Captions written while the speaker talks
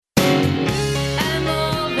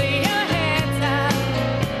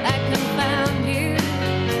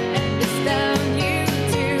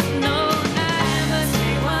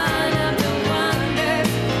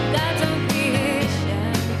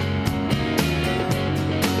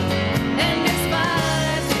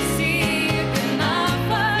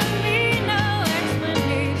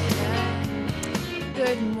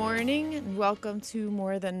welcome to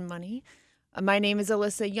More Than Money. My name is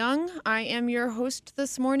Alyssa Young. I am your host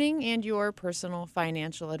this morning and your personal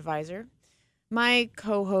financial advisor. My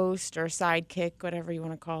co-host or sidekick, whatever you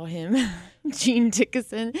want to call him, Gene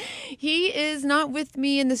Dickinson, he is not with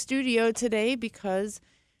me in the studio today because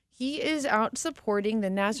he is out supporting the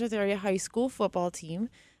Nazareth Area High School football team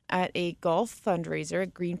at a golf fundraiser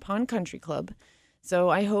at Green Pond Country Club. So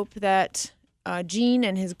I hope that Gene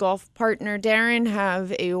and his golf partner, Darren,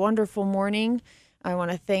 have a wonderful morning. I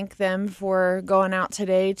want to thank them for going out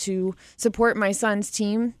today to support my son's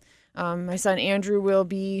team. My son, Andrew, will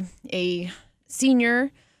be a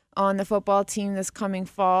senior on the football team this coming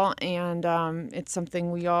fall, and it's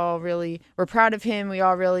something we're proud of him. We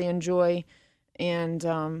all really enjoy,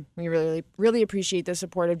 and we really appreciate the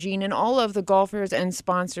support of Gene and all of the golfers and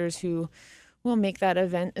sponsors who will make that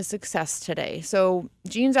event a success today. So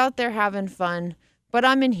Gene's out there having fun, but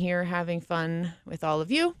I'm in here having fun with all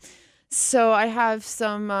of you. So I have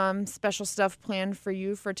some special stuff planned for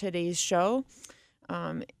you for today's show.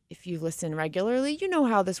 If you listen regularly, you know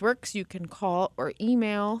how this works. You can call or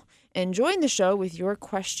email and join the show with your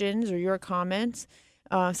questions or your comments.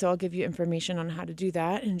 So I'll give you information on how to do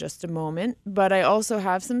that in just a moment. But I also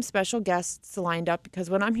have some special guests lined up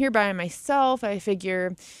because when I'm here by myself, I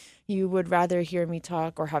figure you would rather hear me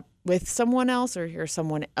talk or have with someone else or hear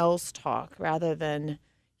someone else talk rather than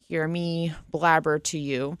hear me blabber to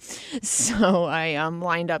you. So I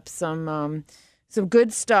lined up some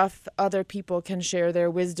good stuff. Other people can share their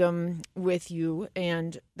wisdom with you,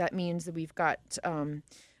 and that means that we've got a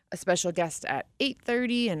special guest at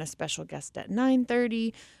 8:30 and a special guest at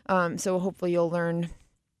 9:30. So hopefully you'll learn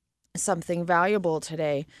something valuable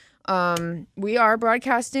today. We are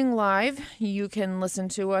broadcasting live. You can listen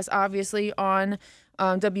to us obviously on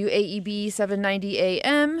WAEB 790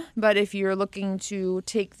 AM, but if you're looking to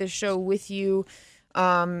take the show with you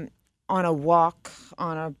on a walk,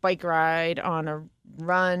 on a bike ride, on a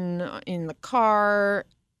run, in the car,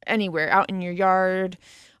 anywhere, out in your yard,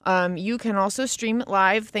 you can also stream it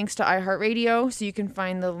live thanks to iHeartRadio. So you can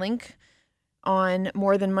find the link on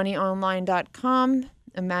morethanmoneyonline.com.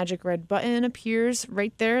 A magic red button appears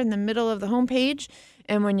right there in the middle of the homepage.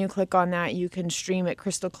 And when you click on that, you can stream it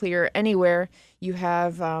crystal clear anywhere you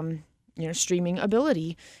have streaming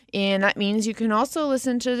ability. And that means you can also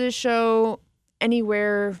listen to this show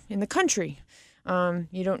anywhere in the country.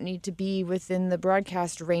 You don't need to be within the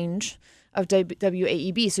broadcast range of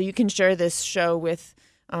WAEB. So you can share this show with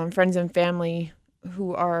friends and family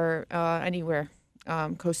who are anywhere,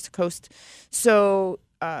 coast to coast. So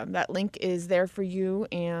that link is there for you,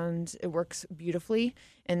 and it works beautifully.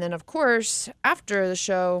 And then, of course, after the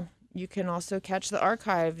show, you can also catch the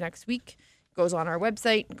archive next week. It goes on our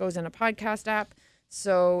website, it goes in a podcast app.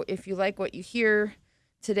 So if you like what you hear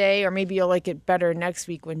today, or maybe you'll like it better next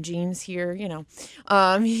week when Gene's here,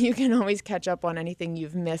 you can always catch up on anything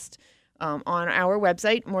you've missed on our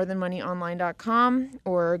website, morethanmoneyonline.com,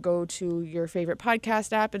 or go to your favorite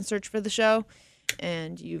podcast app and search for the show.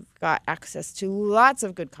 And you've got access to lots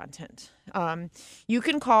of good content. You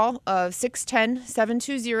can call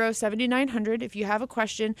 610-720-7900 if you have a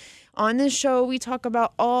question. On this show, we talk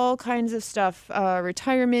about all kinds of stuff,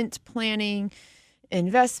 retirement planning,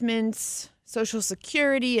 investments, Social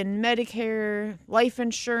Security and Medicare, life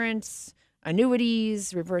insurance,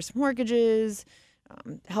 annuities, reverse mortgages,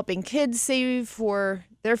 helping kids save for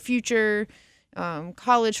their future,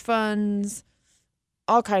 college funds,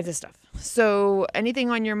 all kinds of stuff. So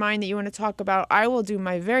anything on your mind that you want to talk about, I will do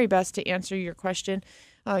my very best to answer your question.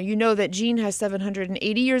 You know that Gene has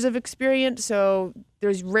 780 years of experience, so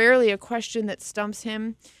there's rarely a question that stumps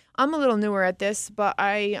him. I'm a little newer at this, but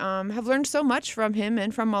I have learned so much from him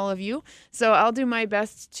and from all of you. So I'll do my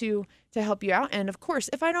best to help you out. And of course,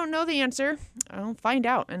 if I don't know the answer, I'll find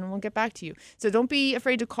out and we'll get back to you. So don't be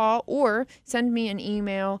afraid to call or send me an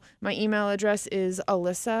email. My email address is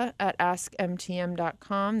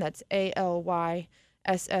alyssa@askmtm.com. That's ALYSSA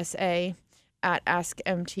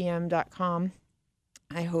 @askmtm.com.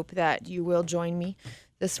 I hope that you will join me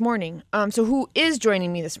this morning. So who is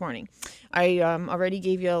joining me this morning? I already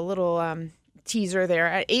gave you a little teaser there.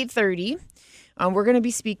 At 8:30, we're going to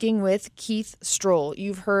be speaking with Keith Stroll.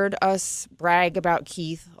 You've heard us brag about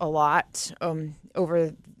Keith a lot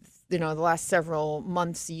over the last several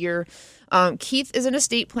months, year. Keith is an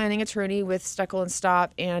estate planning attorney with Steckel and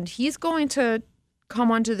Stop, and he's going to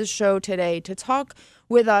come onto the show today to talk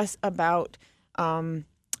with us about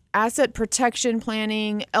asset protection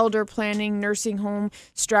planning, elder planning, nursing home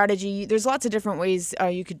strategy. There's lots of different ways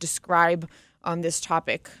you could describe this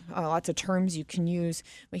topic, lots of terms you can use.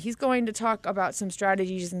 But he's going to talk about some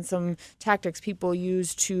strategies and some tactics people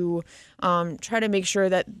use to try to make sure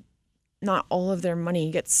that not all of their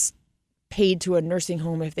money gets paid to a nursing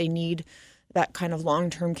home if they need that kind of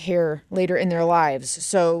long-term care later in their lives.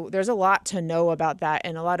 So there's a lot to know about that,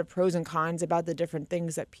 and a lot of pros and cons about the different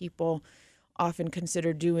things that people often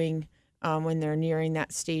consider doing when they're nearing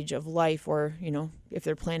that stage of life, or, if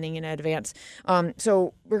they're planning in advance.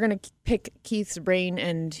 So we're going to pick Keith's brain,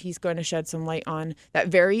 and he's going to shed some light on that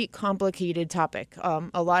very complicated topic.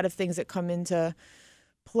 A lot of things that come into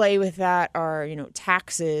play with that are,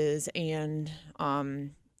 taxes and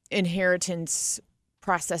inheritance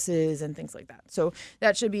processes and things like that. So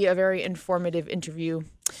that should be a very informative interview.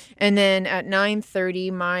 And then at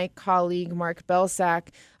 9:30, my colleague Mark Belsack,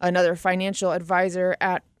 another financial advisor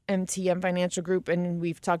at MTM Financial Group, and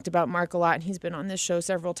we've talked about Mark a lot, and he's been on this show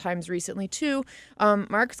several times recently too.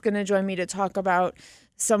 Mark's going to join me to talk about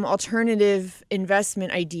some alternative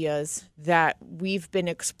investment ideas that we've been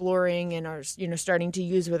exploring and are, starting to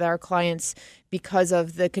use with our clients because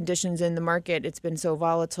of the conditions in the market. It's been so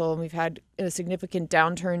volatile, and we've had a significant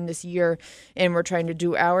downturn this year, and we're trying to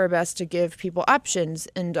do our best to give people options.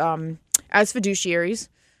 And as fiduciaries,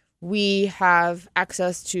 we have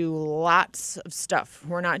access to lots of stuff.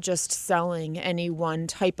 We're not just selling any one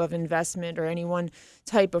type of investment or any one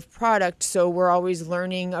type of product. So we're always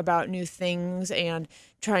learning about new things and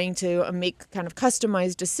trying to make kind of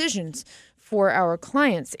customized decisions for our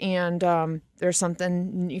clients. And there's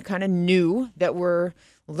something kind of new that we're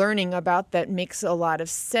learning about that makes a lot of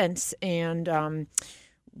sense. And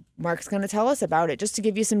Mark's going to tell us about it, just to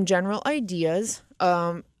give you some general ideas.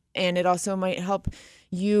 And it also might help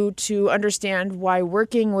you to understand why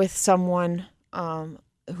working with someone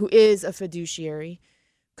who is a fiduciary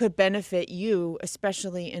could benefit you,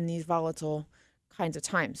 especially in these volatile kinds of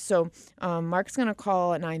times. So Mark's going to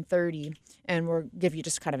call at 9:30, and we'll give you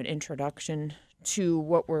just kind of an introduction to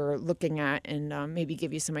what we're looking at, and maybe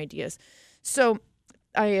give you some ideas. So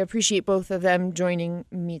I appreciate both of them joining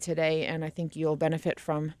me today, and I think you'll benefit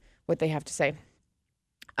from what they have to say.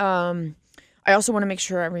 I also want to make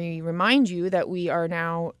sure I remind you that we are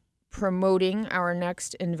now promoting our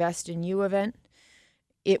next Invest in You event.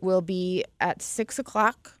 It will be at 6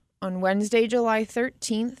 o'clock on Wednesday, July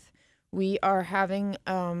 13th. We are having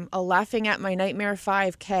a Laughing at My Nightmare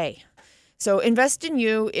 5K. So Invest in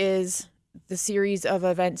You is the series of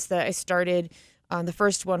events that I started. The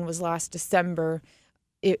first one was last December.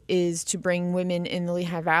 It is to bring women in the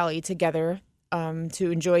Lehigh Valley together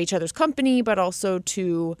to enjoy each other's company, but also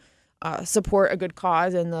to support a good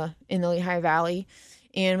cause in the Lehigh Valley.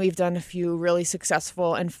 And we've done a few really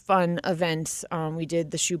successful and fun events. We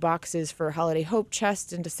did the shoe boxes for Holiday Hope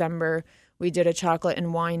Chest in December. We did a chocolate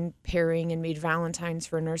and wine pairing and made Valentines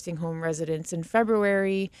for nursing home residents in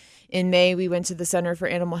February. In May, we went to the Center for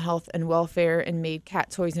Animal Health and Welfare and made cat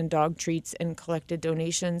toys and dog treats and collected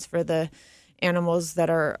donations for the animals that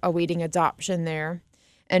are awaiting adoption there.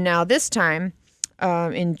 And now this time,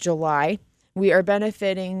 in July, we are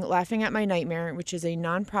benefiting Laughing at My Nightmare, which is a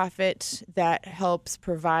nonprofit that helps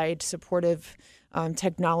provide supportive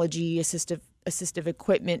technology, assistive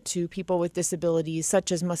equipment to people with disabilities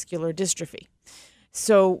such as muscular dystrophy.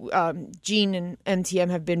 So Jean and MTM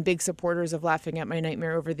have been big supporters of Laughing at My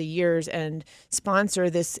Nightmare over the years and sponsor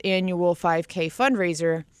this annual 5K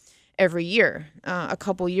fundraiser every year. A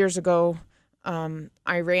couple years ago,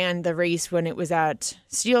 I ran the race when it was at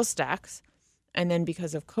Steel Stacks. And then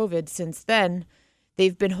because of COVID, since then,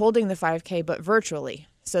 they've been holding the 5K, but virtually.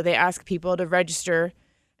 So they ask people to register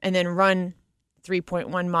and then run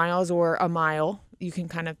 3.1 miles or a mile. You can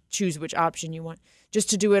kind of choose which option you want, just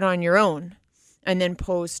to do it on your own. And then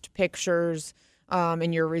post pictures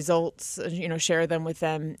and your results, share them with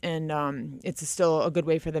them. And it's still a good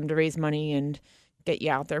way for them to raise money and get you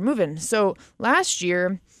out there moving. So last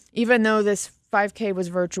year, even though this 5K was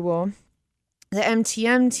virtual, the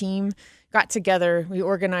MTM team got together. We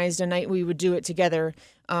organized a night we would do it together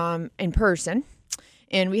in person.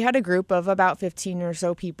 And we had a group of about 15 or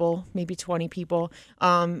so people, maybe 20 people,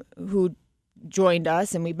 who joined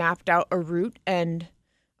us, and we mapped out a route and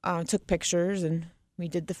took pictures, and we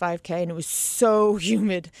did the 5K, and it was so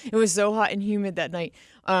humid. It was so hot and humid that night,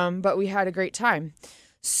 but we had a great time.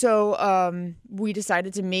 So we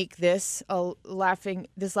decided to make this Laughing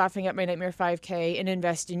at My Nightmare 5K an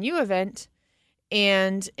Invest in You event,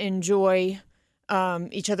 and enjoy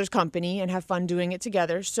each other's company and have fun doing it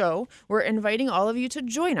together. So we're inviting all of you to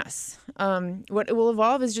join us. What it will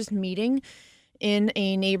evolve is just meeting in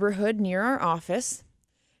a neighborhood near our office.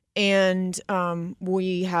 And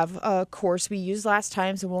we have a course we used last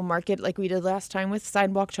time, so we'll mark it like we did last time with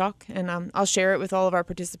Sidewalk Chalk. And I'll share it with all of our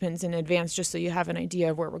participants in advance just so you have an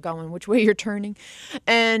idea of where we're going, which way you're turning.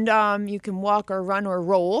 And you can walk or run or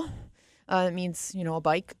roll. It means, a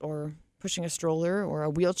bike or pushing a stroller or a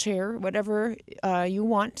wheelchair, whatever you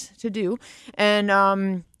want to do.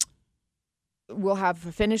 And we'll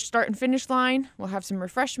have a start and finish line. We'll have some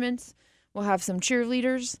refreshments. We'll have some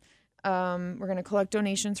cheerleaders. We're going to collect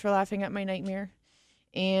donations for Laughing at My Nightmare.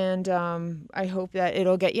 And I hope that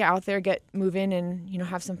it'll get you out there, get moving, and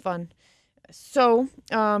have some fun. So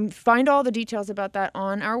find all the details about that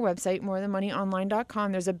on our website,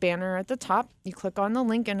 morethanmoneyonline.com. There's a banner at the top. You click on the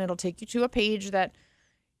link, and it'll take you to a page that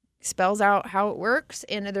spells out how it works.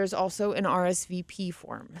 And there's also an RSVP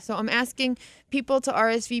form. So I'm asking people to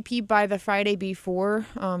RSVP by the Friday before,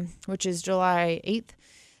 which is July 8th.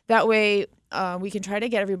 That way we can try to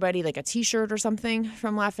get everybody like a T-shirt or something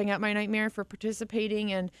from Laughing at My Nightmare for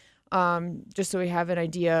participating, and just so we have an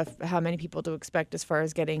idea of how many people to expect as far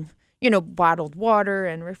as getting bottled water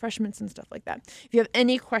and refreshments and stuff like that. If you have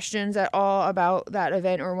any questions at all about that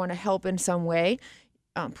event or want to help in some way,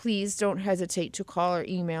 please don't hesitate to call or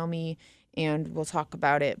email me, and we'll talk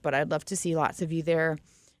about it. But I'd love to see lots of you there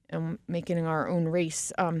and making our own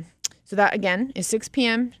race. So that, again, is 6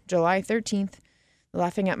 p.m., July 13th,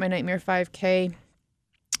 Laughing at My Nightmare 5K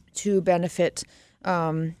to benefit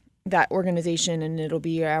that organization, and it'll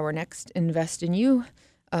be our next Invest in You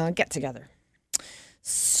get-together.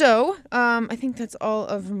 So I think that's all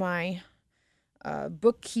of my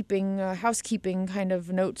bookkeeping, housekeeping kind of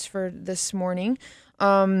notes for this morning.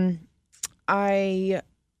 I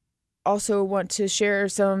also want to share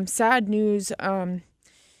some sad news.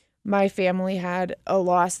 My family had a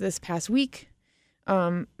loss this past week.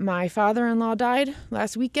 My father-in-law died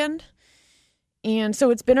last weekend. And so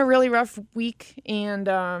it's been a really rough week. And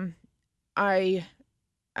I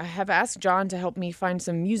have asked John to help me find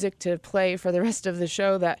some music to play for the rest of the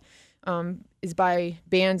show that is by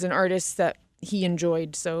bands and artists that he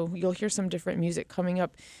enjoyed. So you'll hear some different music coming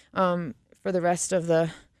up for the rest of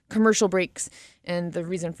the commercial breaks. And the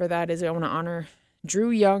reason for that is I want to honor Drew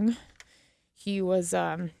Young. He was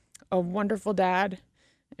a wonderful dad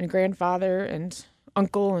and grandfather and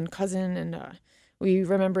uncle and cousin. And we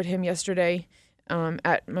remembered him yesterday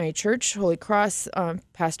at my church, Holy Cross.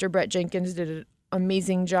 Pastor Brett Jenkins did an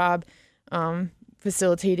amazing job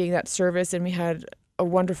facilitating that service, and we had a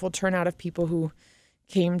wonderful turnout of people who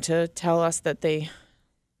came to tell us that they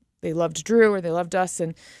loved Drew, or they loved us,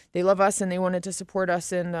 and they love us, and they wanted to support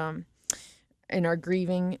us in our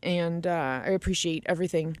grieving. And I appreciate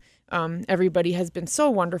everything. Everybody has been so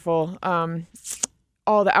wonderful.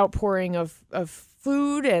 All the outpouring of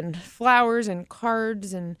food and flowers and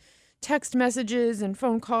cards and text messages and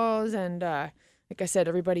phone calls, and like I said,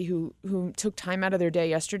 everybody who took time out of their day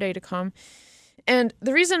yesterday to come. And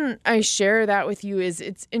the reason I share that with you is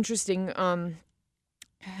it's interesting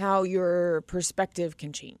how your perspective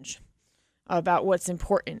can change about what's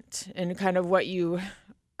important and kind of what you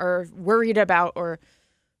are worried about or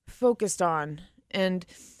focused on. And,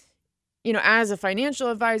 as a financial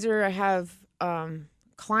advisor, I have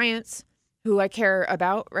clients who I care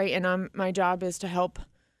about, right? And my job is to help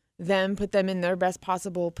them, put them in their best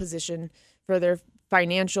possible position for their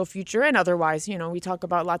financial future and otherwise. We talk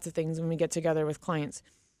about lots of things when we get together with clients.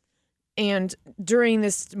 And during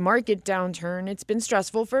this market downturn, it's been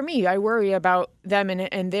stressful for me. I worry about them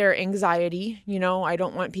and their anxiety. I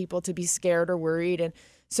don't want people to be scared or worried. And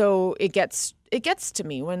so it gets to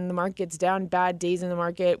me when the market's down, bad days in the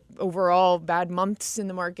market, overall bad months in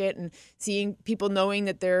the market, and seeing people knowing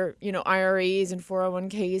that their, IRAs and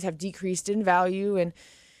 401ks have decreased in value. And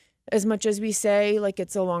as much as we say, like,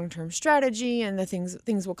 it's a long-term strategy and the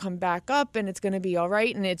things will come back up and it's going to be all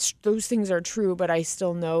right, and those things are true, but I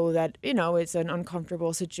still know that, it's an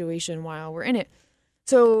uncomfortable situation while we're in it.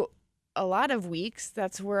 So a lot of weeks,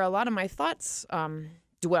 that's where a lot of my thoughts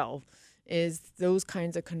dwell, is those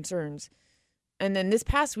kinds of concerns. And then this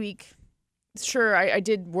past week, sure, I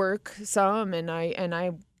did work some, and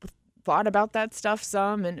I thought about that stuff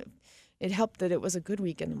some, and it helped that it was a good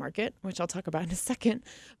week in the market, which I'll talk about in a second.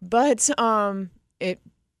 But it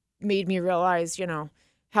made me realize,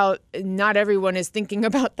 how not everyone is thinking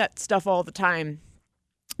about that stuff all the time,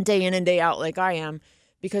 day in and day out like I am,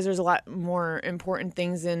 because there's a lot more important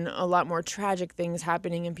things and a lot more tragic things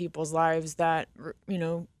happening in people's lives that,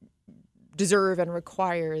 deserve and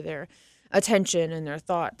require their attention and their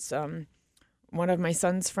thoughts. One of my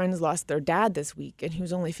son's friends lost their dad this week, and he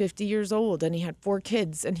was only 50 years old, and he had 4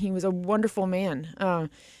 kids, and he was a wonderful man.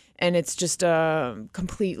 And it's just a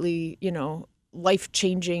completely,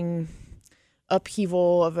 life-changing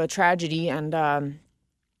upheaval of a tragedy. And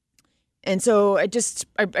so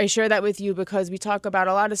I share that with you because we talk about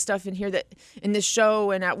a lot of stuff in here that in this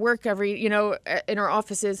show and at work in our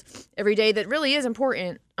offices every day that really is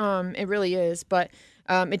important. It really is, but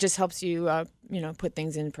it just helps you put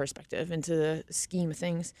things in perspective into the scheme of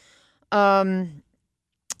things.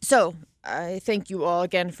 So I thank you all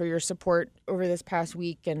again for your support over this past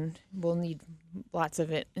week, and we'll need lots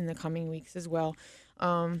of it in the coming weeks as well.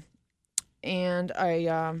 And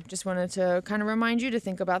I just wanted to kind of remind you to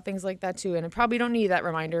think about things like that too. And I probably don't need that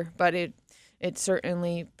reminder, but it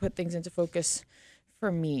certainly put things into focus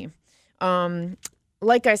for me.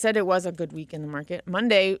 Like I said, it was a good week in the market.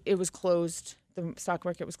 Monday, it was closed. The stock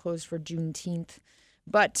market was closed for Juneteenth.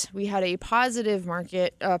 But we had a positive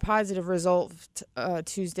market, positive result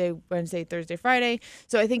Tuesday, Wednesday, Thursday, Friday.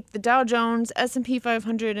 So I think the Dow Jones, S&P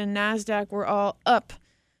 500, and NASDAQ were all up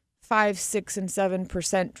 5, 6, and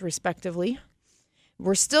 7% respectively.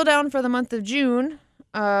 We're still down for the month of June,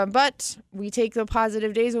 but we take the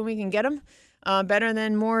positive days when we can get them. Better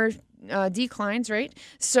than more declines, right?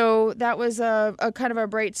 So that was a kind of a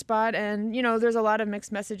bright spot. And, there's a lot of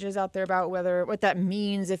mixed messages out there about what that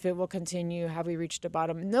means, if it will continue, have we reached a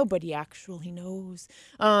bottom? Nobody actually knows.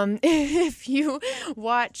 If you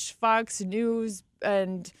watch Fox News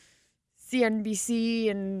and CNBC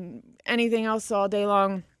and anything else all day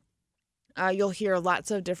long, you'll hear lots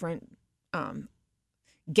of different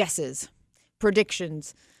guesses,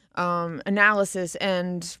 predictions, analysis,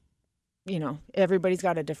 and everybody's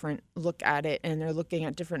got a different look at it, and they're looking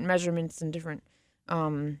at different measurements and different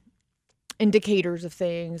indicators of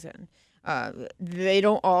things, and they're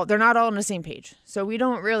not all on the same page. So we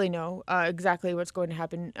don't really know exactly what's going to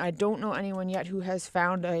happen. I don't know anyone yet who has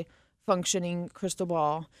found a functioning crystal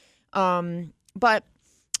ball. But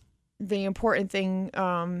the important thing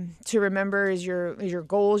to remember is your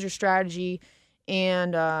goals, your strategy,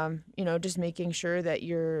 and just making sure that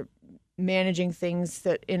you're managing things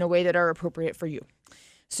that in a way that are appropriate for you.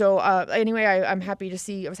 So anyway, I was happy to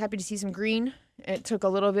see some green. It took a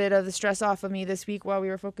little bit of the stress off of me this week while we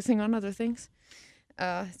were focusing on other things.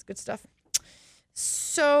 It's good stuff.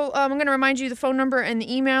 So I'm going to remind you the phone number and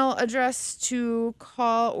the email address to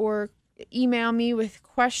call or email me with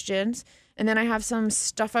questions. And then I have some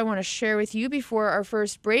stuff I want to share with you before our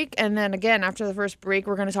first break. And then again, after the first break,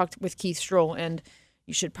 we're going to talk with Keith Stroll. And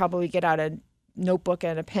you should probably get out a notebook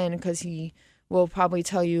and a pen, because he will probably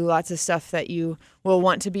tell you lots of stuff that you will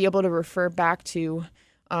want to be able to refer back to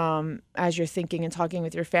as you're thinking and talking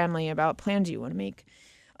with your family about plans you want to make.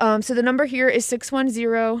 So the number here is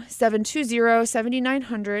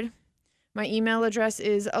 610-720-7900. My email address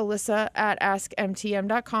is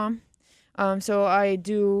alyssa@askmtm.com. So I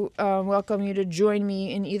do welcome you to join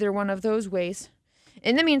me in either one of those ways.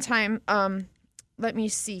 In the meantime, let me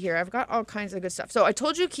see here. I've got all kinds of good stuff. So I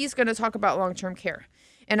told you Keith's going to talk about long-term care.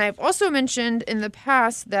 And I've also mentioned in the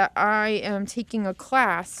past that I am taking a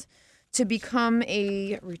class to become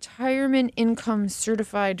a retirement income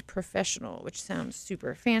certified professional, which sounds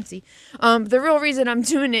super fancy. The real reason I'm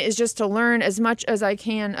doing it is just to learn as much as I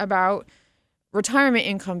can about retirement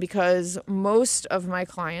income, because most of my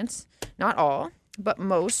clients, not all, but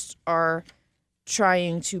most, are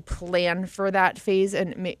trying to plan for that phase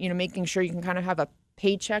and making sure you can kind of have a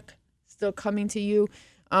paycheck still coming to you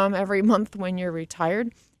every month when you're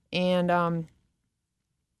retired. And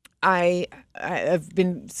I've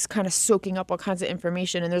been kind of soaking up all kinds of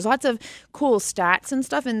information, and there's lots of cool stats and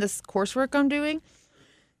stuff in this coursework I'm doing.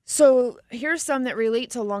 So here's some that relate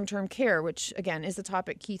to long-term care, which again is the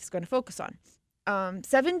topic Keith's going to focus on.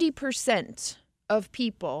 70% of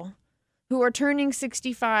people who are turning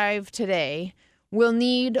 65 today will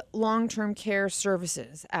need long-term care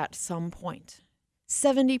services at some point.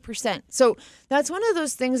 70%. So that's one of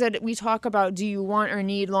those things that we talk about. Do you want or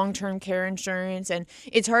need long-term care insurance? And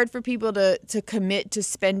it's hard for people to commit to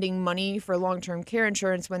spending money for long-term care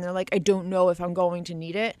insurance when they're like, I don't know if I'm going to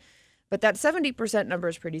need it. But that 70% number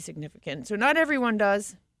is pretty significant. So not everyone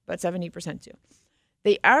does, but 70% do.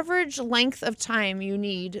 The average length of time you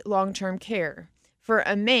need long-term care for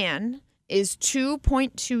a man is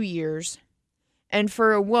 2.2 years, and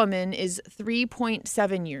for a woman is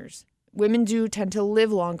 3.7 years. Women do tend to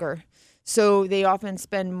live longer, so they often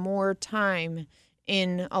spend more time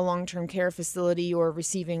in a long-term care facility or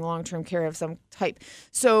receiving long-term care of some type.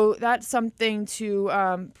 So that's something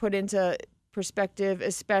to put into perspective,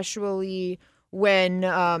 especially when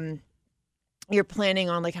you're planning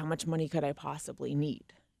on like how much money could I possibly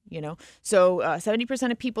need, So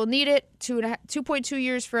 70% of people need it, 2.2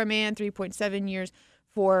 years for a man, 3.7 years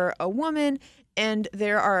for a woman. And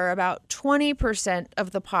there are about 20%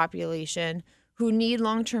 of the population who need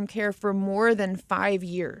long-term care for more than 5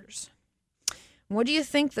 years. What do you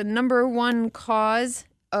think the number one cause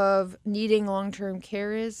of needing long-term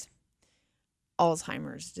care is?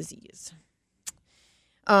 Alzheimer's disease.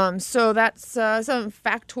 So that's some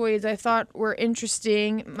factoids I thought were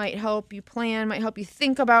interesting, might help you plan, might help you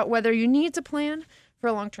think about whether you need to plan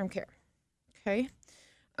for long-term care. Okay.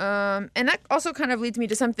 And that also kind of leads me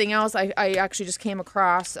to something else I actually just came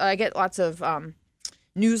across. I get lots of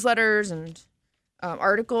newsletters and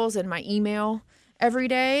articles in my email every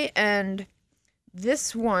day, and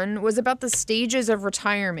this one was about the stages of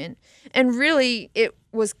retirement. And really, it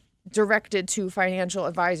was directed to financial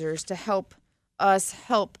advisors to help us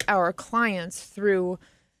help our clients through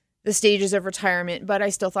the stages of retirement. But I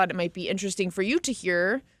still thought it might be interesting for you to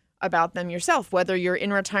hear about them yourself, whether you're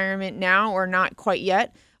in retirement now or not quite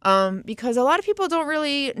yet, because a lot of people don't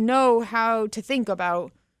really know how to think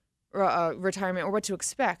about retirement or what to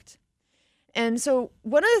expect. And so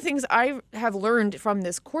one of the things I have learned from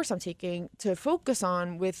this course I'm taking to focus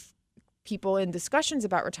on with people in discussions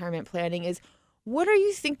about retirement planning is, what are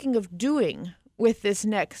you thinking of doing with this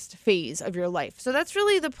next phase of your life? So that's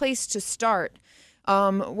really the place to start.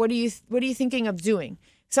 What are you thinking of doing?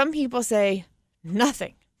 Some people say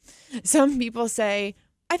nothing. Some people say,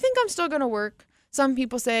 I think I'm still going to work. Some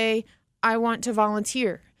people say, I want to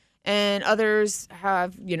volunteer. And others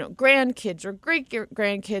have, grandkids or great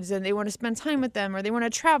grandkids, and they want to spend time with them, or they want to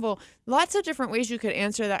travel. Lots of different ways you could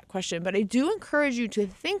answer that question. But I do encourage you to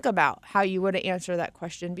think about how you would answer that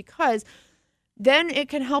question, because then it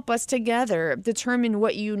can help us together determine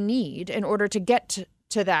what you need in order to get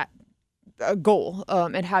to that goal,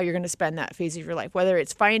 and how you're going to spend that phase of your life, whether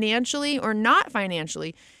it's financially or not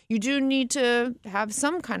financially. You do need to have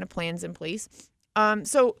some kind of plans in place.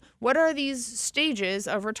 So what are these stages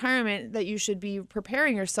of retirement that you should be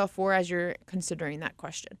preparing yourself for as you're considering that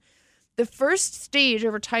question? The first stage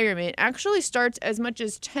of retirement actually starts as much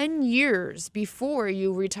as 10 years before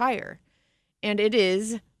you retire, and it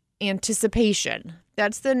is anticipation.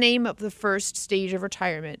 That's the name of the first stage of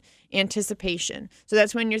retirement, anticipation. So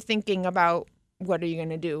that's when you're thinking about what are you going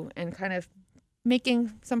to do and kind of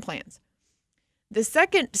making some plans. The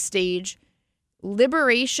second stage,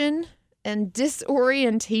 liberation and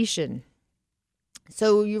disorientation.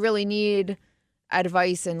 So you really need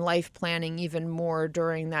advice and life planning even more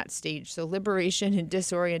during that stage. So liberation and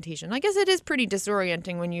disorientation. I guess it is pretty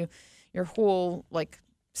disorienting when your whole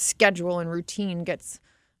schedule and routine gets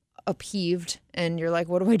upheaved and you're like,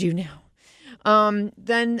 what do I do now?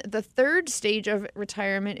 Then the third stage of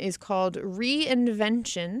retirement is called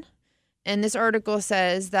reinvention. And this article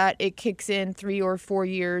says that it kicks in 3 or 4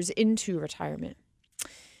 years into retirement.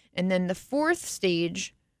 And then the fourth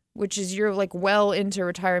stage, which is you're well into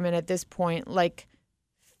retirement at this point,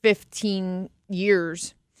 15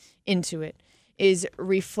 years into it, is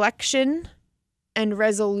reflection and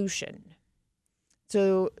resolution.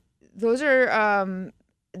 So those are,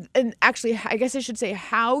 and actually, I guess I should say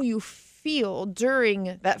how you feel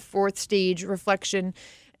during that fourth stage, reflection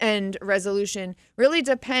and resolution, really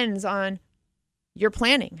depends on your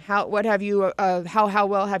planning. How well have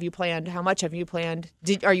you planned? How much have you planned?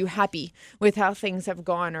 Are you happy with how things have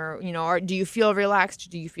gone? Or do you feel relaxed?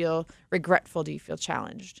 Do you feel regretful? Do you feel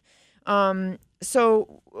challenged?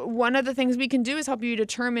 So one of the things we can do is help you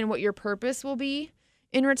determine what your purpose will be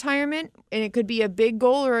in retirement. And it could be a big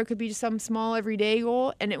goal, or it could be some small everyday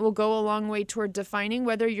goal. And it will go a long way toward defining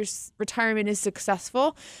whether your retirement is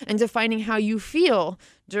successful and defining how you feel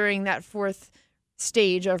during that fourth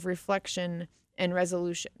stage of reflection and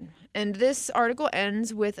resolution. And this article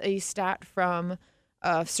ends with a stat from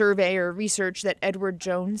a survey or research that Edward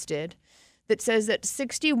Jones did that says that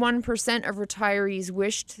 61% of retirees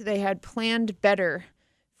wished they had planned better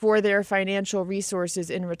for their financial resources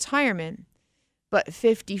in retirement, but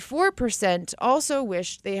 54% also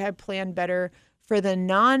wished they had planned better for the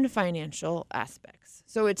non-financial aspects.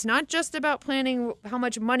 So it's not just about planning how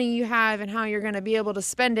much money you have and how you're going to be able to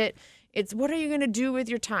spend it. It's what are you going to do with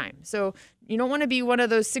your time? So you don't want to be one of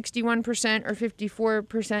those 61% or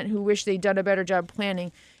 54% who wish they'd done a better job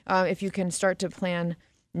planning, if you can start to plan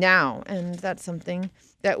now. And that's something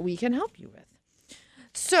that we can help you with.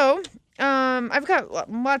 So I've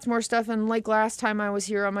got lots more stuff. And like last time I was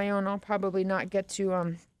here on my own, I'll probably not get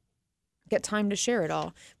to get time to share it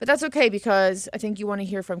all. But that's okay, because I think you want to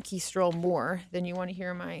hear from Keith Stroll more than you want to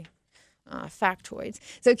hear my factoids.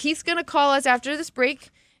 So Keith's going to call us after this break.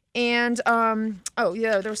 And,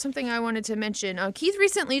 there was something I wanted to mention. Keith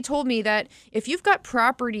recently told me that if you've got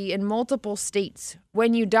property in multiple states,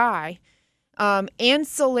 when you die,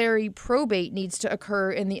 ancillary probate needs to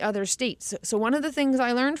occur in the other states. So one of the things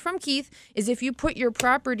I learned from Keith is if you put your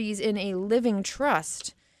properties in a living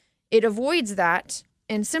trust, it avoids that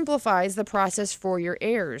and simplifies the process for your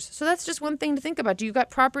heirs. So that's just one thing to think about. Do you have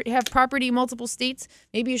property in multiple states?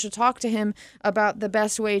 Maybe you should talk to him about the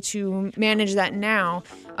best way to manage that now,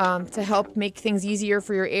 to help make things easier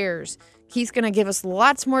for your heirs. Keith's going to give us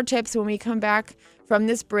lots more tips when we come back from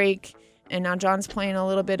this break. And now John's playing a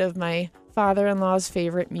little bit of my father-in-law's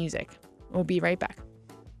favorite music. We'll be right back.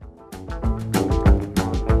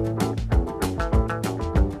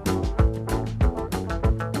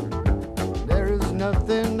 There is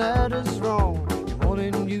nothing that is wrong in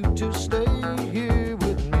wanting you to stay here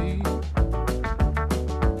with me.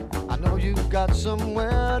 I know you've got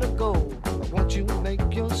somewhere to go, but won't you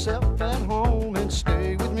make yourself at home and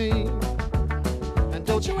stay with me? And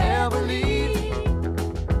don't you ever leave.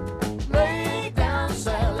 Lay down,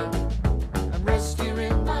 Sally, and rest here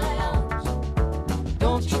in my arms.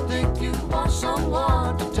 Don't you think you want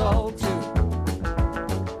someone to talk to?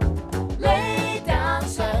 Lay down,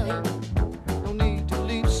 Sally, no need to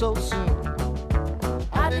leave so soon.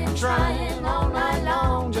 I've been trying all night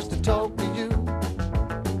long just to talk to you.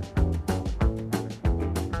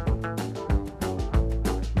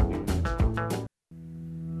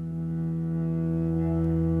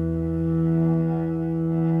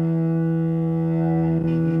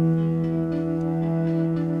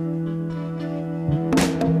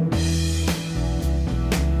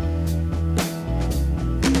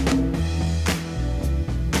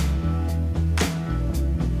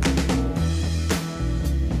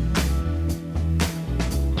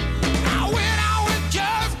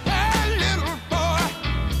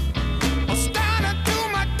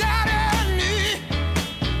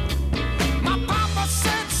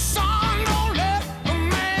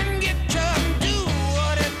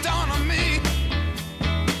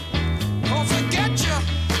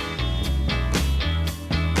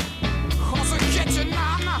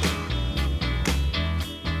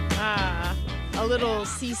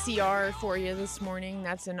 CCR for you this morning.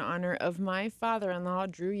 That's in honor of my father-in-law,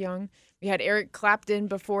 Drew Young. We had Eric Clapton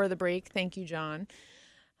before the break. Thank you, John.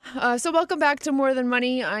 So welcome back to More Than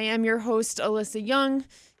Money. I am your host, Alyssa Young.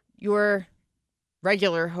 Your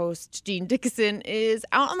regular host, Gene Dickinson, is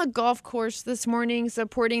out on the golf course this morning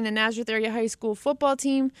supporting the Nazareth Area High School football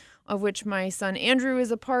team, of which my son Andrew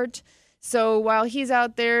is a part. So while he's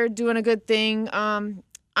out there doing a good thing,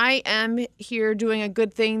 I am here doing a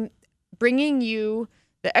good thing, bringing you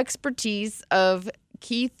the expertise of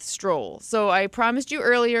Keith Stroll. So I promised you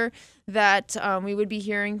earlier that we would be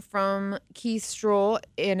hearing from Keith Stroll,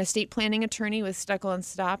 an estate planning attorney with Steckel and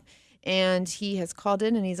Stopp, and he has called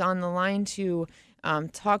in and he's on the line to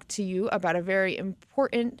talk to you about a very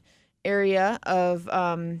important area of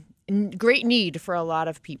great need for a lot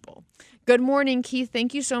of people. Good morning, Keith.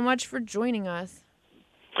 Thank you so much for joining us.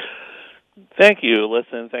 Thank you,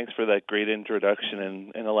 Alyssa, and thanks for that great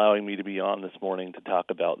introduction and allowing me to be on this morning to talk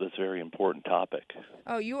about this very important topic.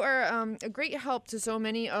 Oh, you are a great help to so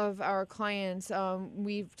many of our clients.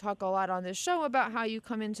 We talk a lot on this show about how you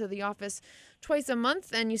come into the office twice a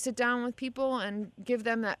month and you sit down with people and give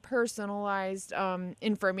them that personalized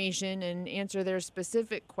information and answer their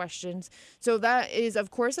specific questions. So that is,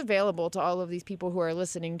 of course, available to all of these people who are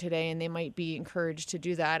listening today, and they might be encouraged to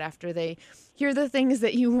do that after they hear the things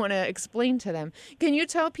that you want to explain to them. Can you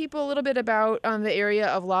tell people a little bit about the area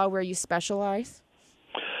of law where you specialize?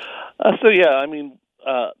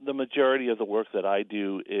 The majority of the work that I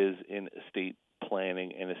do is in estate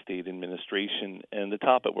planning and estate administration, and the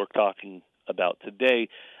topic we're talking about today,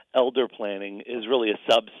 elder planning, is really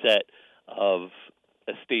a subset of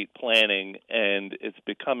estate planning, and it's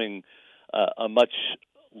becoming a much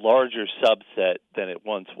larger subset than it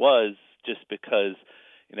once was, just because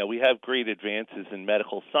we have great advances in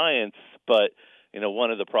medical science, but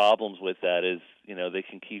one of the problems with that is they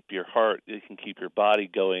can keep your heart, they can keep your body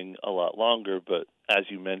going a lot longer, but as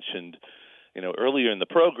you mentioned earlier in the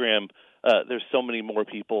program, there's so many more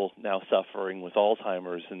people now suffering with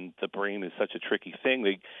Alzheimer's, and the brain is such a tricky thing.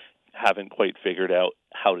 They haven't quite figured out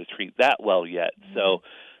how to treat that well yet. Mm-hmm. So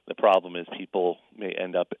the problem is people may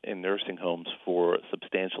end up in nursing homes for a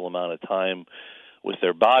substantial amount of time with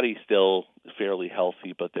their body still fairly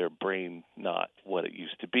healthy, but their brain not what it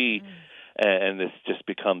used to be. Mm-hmm. And this just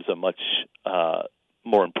becomes a much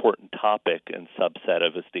more important topic and subset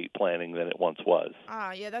of estate planning than it once was.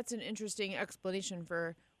 Yeah, that's an interesting explanation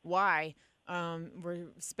for why we're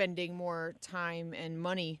spending more time and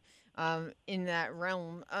money in that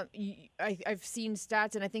realm. I've seen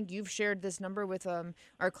stats, and I think you've shared this number with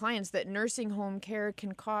our clients, that nursing home care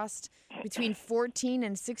can cost between $14,000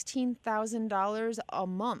 and $16,000 a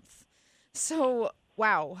month. So,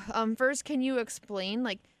 wow. First, can you explain,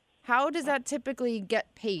 how does that typically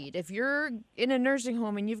get paid? If you're in a nursing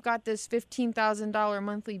home and you've got this $15,000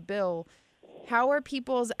 monthly bill, how are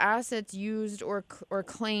people's assets used or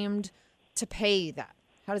claimed to pay that?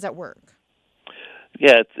 How does that work?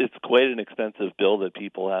 Yeah, it's quite an expensive bill that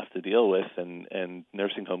people have to deal with, and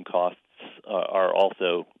nursing home costs are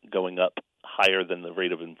also going up higher than the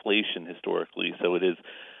rate of inflation historically. So it is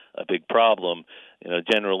a big problem.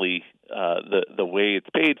 Generally, the way it's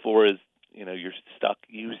paid for is, you're stuck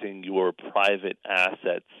using your private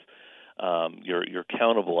assets, your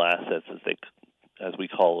countable assets, as we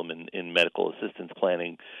call them in medical assistance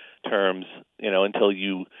planning terms, until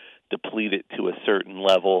you deplete it to a certain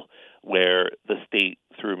level where the state,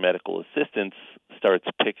 through medical assistance, starts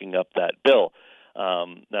picking up that bill.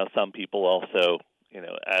 Now, some people also,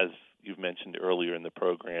 as you've mentioned earlier in the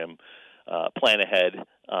program, plan ahead,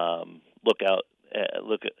 look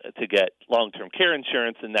to get long-term care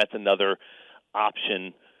insurance, and that's another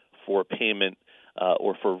option for payment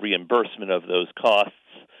or for reimbursement of those costs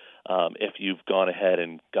if you've gone ahead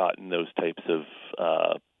and gotten those types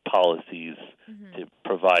of policies to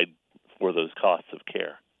provide for those costs of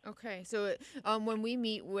care. Okay, so when we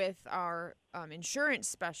meet with our insurance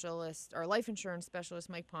specialist, our life insurance specialist,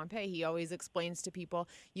 Mike Pompey, he always explains to people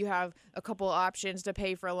you have a couple options to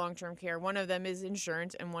pay for long-term care. One of them is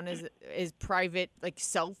insurance, and one is private, like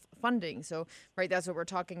self-funding. So, right, that's what we're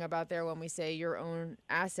talking about there when we say your own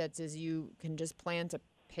assets is you can just plan to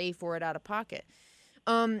pay for it out of pocket.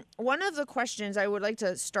 One of the questions I would like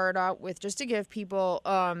to start out with, just to give people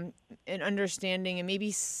an understanding and maybe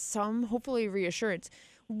some, hopefully, reassurance.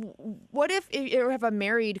 What if you have a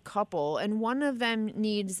married couple and one of them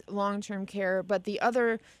needs long-term care, but the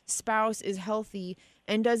other spouse is healthy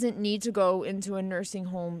and doesn't need to go into a nursing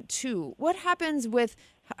home too? What happens with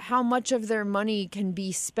how much of their money can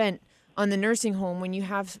be spent on the nursing home when you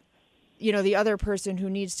have, the other person who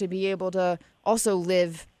needs to be able to also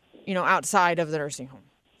live, outside of the nursing home?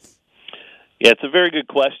 Yeah, it's a very good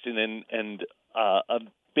question and a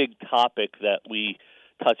big topic that we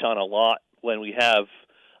touch on a lot when we have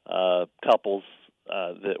couples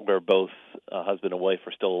where both husband and wife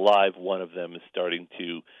are still alive. One of them is starting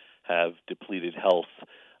to have depleted health,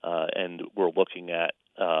 and we're looking at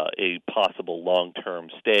a possible long-term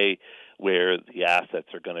stay where the assets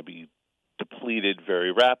are going to be depleted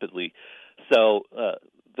very rapidly. So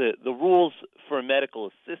the rules for medical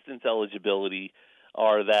assistance eligibility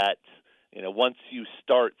are that once you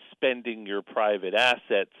start spending your private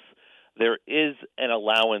assets, there is an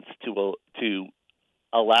allowance to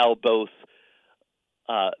allow both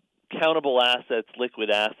countable assets, liquid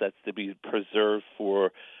assets, to be preserved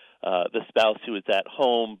for the spouse who is at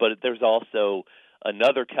home, but there's also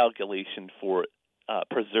another calculation for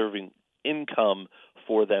preserving income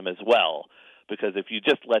for them as well. Because if you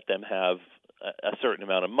just let them have a certain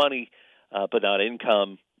amount of money but not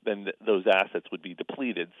income, then those assets would be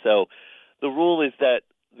depleted. So the rule is that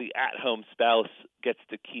the at-home spouse gets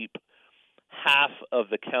to keep half of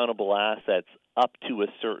the countable assets up to a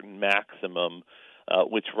certain maximum,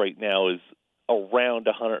 which right now is around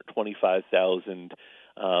 $125,000.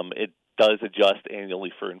 It does adjust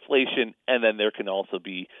annually for inflation, and then there can also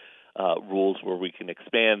be rules where we can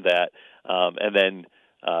expand that. And then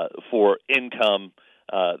for income,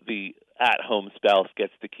 the at-home spouse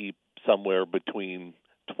gets to keep somewhere between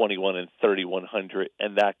 $2,100 and $3,100,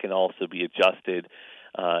 and that can also be adjusted,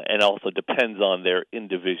 and also depends on their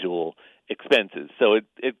individual expenses. So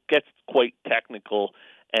it gets quite technical,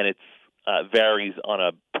 and it varies on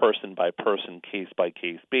a person-by-person,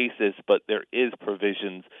 case-by-case basis, but there is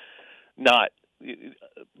provisions not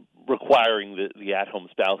requiring the at-home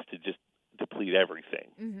spouse to just deplete everything.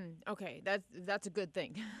 Mm-hmm. Okay, that's a good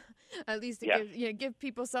thing. At least to give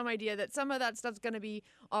people some idea that some of that stuff's going to be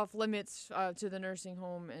off limits to the nursing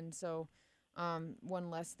home, and so one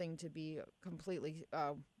less thing to be completely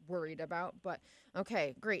worried about. But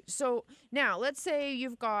okay, great. So now let's say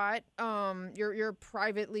you've got you're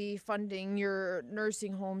privately funding your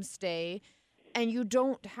nursing home stay, and you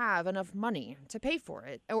don't have enough money to pay for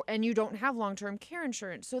it, and you don't have long-term care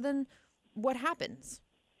insurance. So then what happens?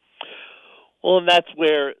 Well, and that's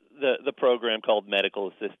where the program called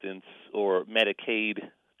medical assistance, or Medicaid,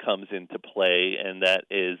 comes into play, and that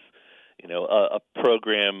is, a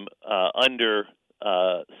program under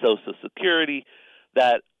Social Security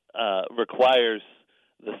that requires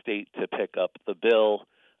the state to pick up the bill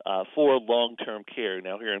for long-term care.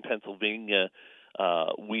 Now, here in Pennsylvania,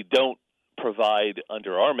 we don't provide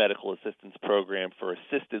under our medical assistance program for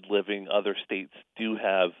assisted living. Other states do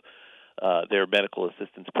have their medical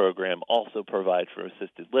assistance program also provide for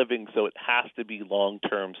assisted living, so it has to be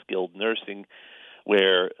long-term skilled nursing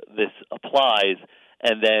where this applies,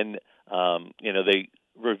 and then they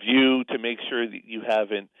review to make sure that you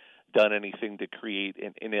haven't done anything to create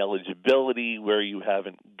an ineligibility where you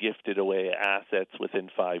haven't gifted away assets within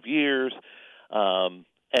 5 years. And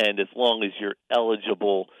as long as you're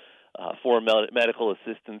eligible for medical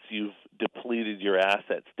assistance, you've depleted your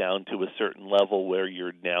assets down to a certain level where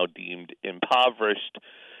you're now deemed impoverished,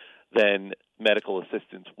 then medical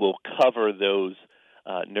assistance will cover those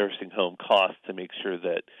nursing home costs to make sure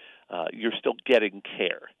that you're still getting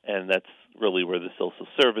care. And that's really where the social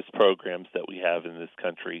service programs that we have in this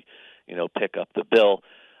country, pick up the bill.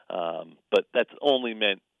 But that's only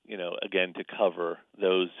meant, again, to cover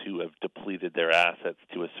those who have depleted their assets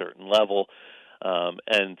to a certain level.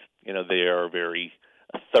 And they are very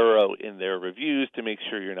thorough in their reviews to make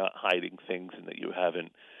sure you're not hiding things and that you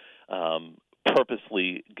haven't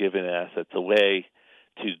purposely given assets away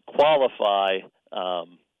to qualify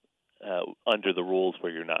under the rules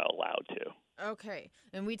where you're not allowed to. Okay.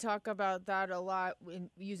 And we talk about that a lot in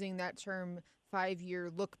using that term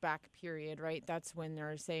 5-year look back period, right? That's when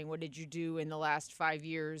they're saying, what did you do in the last 5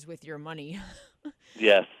 years with your money?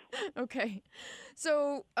 Yes. Okay.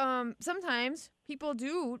 So sometimes people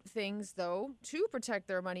do things, though, to protect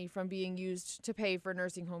their money from being used to pay for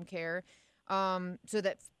nursing home care, so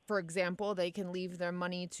that, for example, they can leave their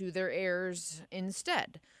money to their heirs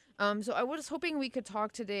instead. So I was hoping we could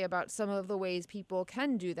talk today about some of the ways people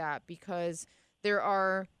can do that, because there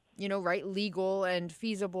are, legal and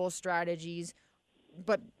feasible strategies,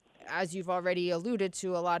 but as you've already alluded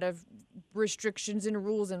to, a lot of restrictions and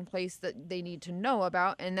rules in place that they need to know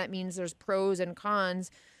about, and that means there's pros and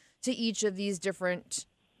cons to each of these different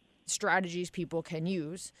strategies people can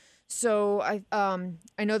use. So I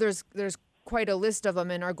know there's quite a list of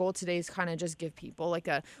them, and our goal today is kind of just give people like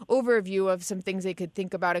a overview of some things they could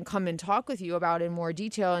think about and come and talk with you about in more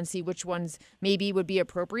detail and see which ones maybe would be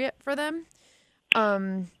appropriate for them.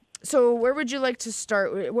 So where would you like to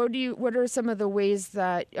start? What are some of the ways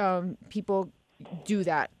that people do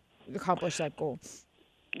that, accomplish that goal?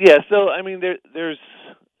 Yeah, so there's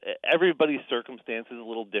everybody's circumstance is a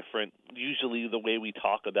little different. Usually the way we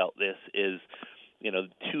talk about this is,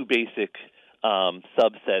 two basic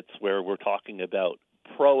subsets where we're talking about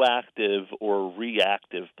proactive or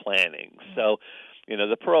reactive planning. So,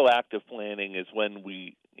 the proactive planning is when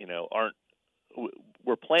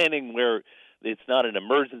we're planning where it's not an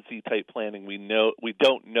emergency type planning. We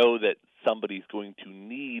don't know that somebody's going to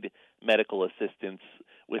need medical assistance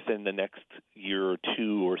within the next year or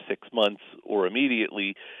 2 or 6 months or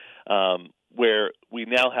immediately, where we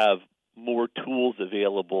now have more tools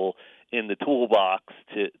available in the toolbox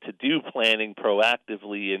to do planning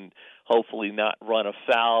proactively and hopefully not run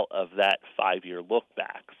afoul of that 5-year look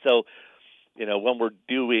back. So, when we're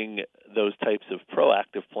doing those types of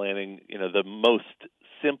proactive planning, the most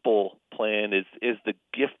simple plan is the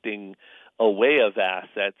gifting away of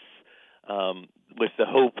assets with the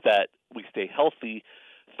hope that we stay healthy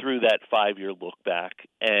through that 5-year look back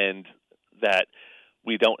and that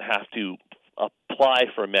we don't have to apply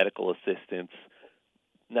for medical assistance.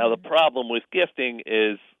 Now, the problem with gifting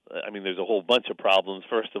is, there's a whole bunch of problems.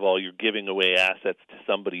 First of all, you're giving away assets to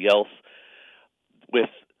somebody else with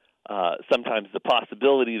sometimes the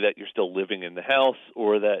possibility that you're still living in the house,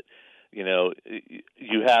 or that,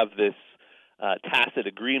 you have this tacit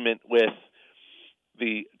agreement with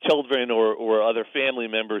the children or other family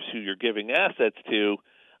members who you're giving assets to,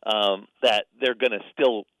 that they're going to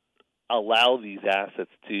still allow these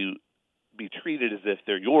assets to be treated as if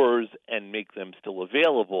they're yours and make them still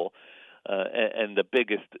available. And the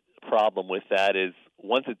biggest problem with that is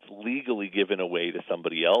once it's legally given away to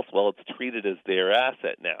somebody else, well, it's treated as their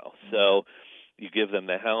asset now. So you give them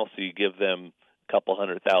the house, or you give them a couple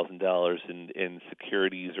 $100,000 in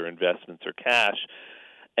securities or investments or cash,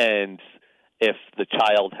 and if the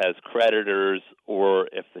child has creditors or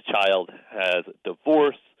if the child has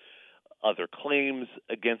divorce, other claims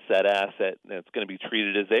against that asset, and it's going to be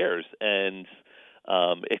treated as theirs, and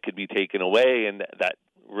it could be taken away, and that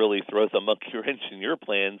really throws a monkey wrench in your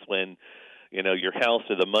plans when your house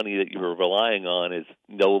or the money that you were relying on is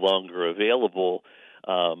no longer available,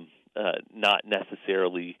 not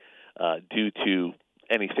necessarily due to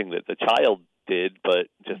anything that the child did, but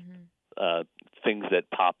just things that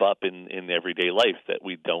pop up in everyday life that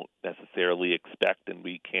we don't necessarily expect and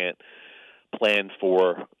we can't plan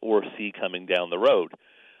for or see coming down the road.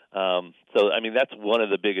 So that's one of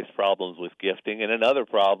the biggest problems with gifting. And another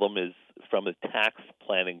problem is from a tax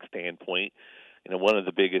planning standpoint. One of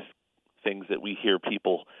the biggest things that we hear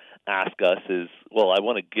people ask us is, well, I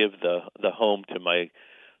want to give the home to my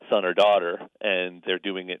son or daughter, and they're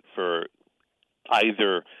doing it for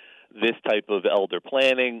either this type of elder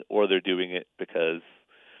planning, or they're doing it because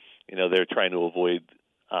they're trying to avoid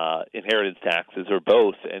inheritance taxes, or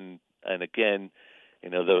both. And again,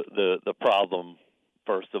 the problem,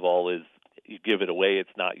 first of all, is you give it away,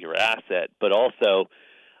 it's not your asset. But also,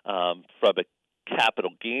 from a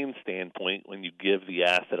capital gain standpoint, when you give the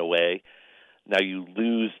asset away, now you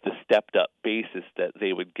lose the stepped up basis that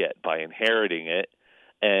they would get by inheriting it.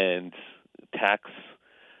 And tax,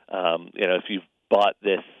 if you've bought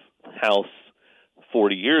this house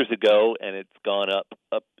 40 years ago and it's gone up,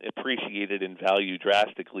 appreciated in value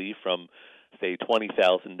drastically from, say,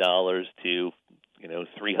 $20,000 to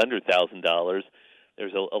 $300,000,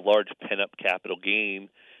 there's a large pent-up capital gain,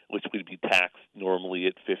 which would be taxed normally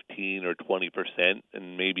at 15 or 20%,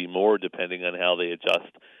 and maybe more depending on how they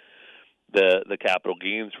adjust the capital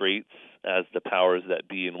gains rates as the powers that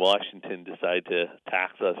be in Washington decide to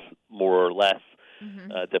tax us more or less,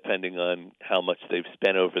 depending on how much they've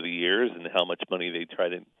spent over the years and how much money they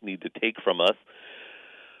need to take from us.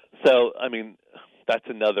 So, I mean, that's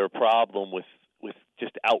another problem with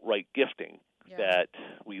just outright gifting, that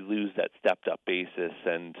we lose that stepped-up basis,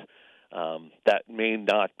 and that may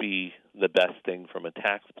not be the best thing from a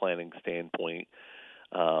tax planning standpoint.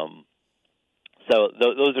 So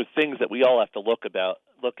those are things that we all have to look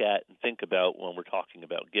at and think about when we're talking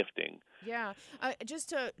about gifting. Yeah.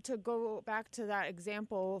 Just to go back to that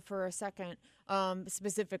example for a second,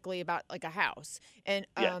 specifically about like a house. And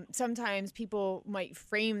sometimes people might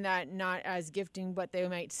frame that not as gifting, but they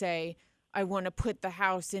might say, I want to put the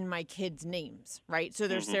house in my kids' names, right? So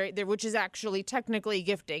there's there, which is actually technically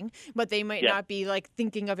gifting, but they might not be like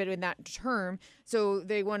thinking of it in that term. So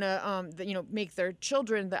they want to, make their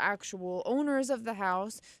children the actual owners of the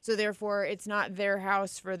house. So therefore, it's not their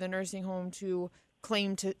house for the nursing home to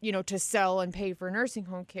claim to, to sell and pay for nursing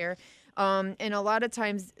home care. And a lot of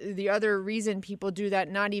times, the other reason people do that,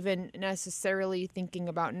 not even necessarily thinking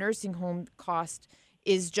about nursing home cost,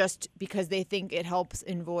 is just because they think it helps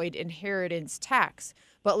avoid inheritance tax.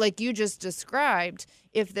 But like you just described,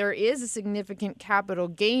 if there is a significant capital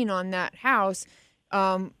gain on that house,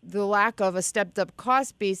 the lack of a stepped-up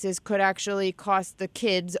cost basis could actually cost the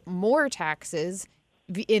kids more taxes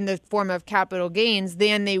in the form of capital gains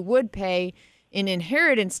than they would pay in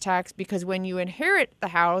inheritance tax, because when you inherit the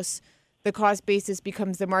house, the cost basis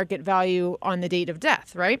becomes the market value on the date of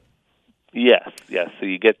death, right? Yes. So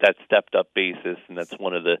you get that stepped-up basis, and that's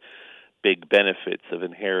one of the big benefits of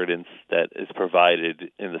inheritance that is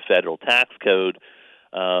provided in the federal tax code.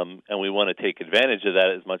 And we want to take advantage of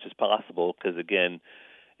that as much as possible because, again,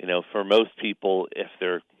 for most people, if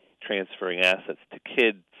they're transferring assets to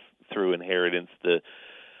kids through inheritance, the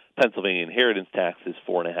Pennsylvania inheritance tax is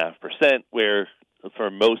 4.5%, where for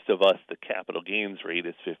most of us, the capital gains rate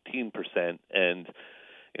is 15%, and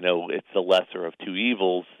it's the lesser of two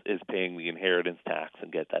evils is paying the inheritance tax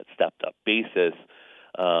and get that stepped up basis.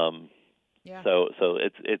 So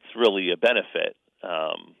it's really a benefit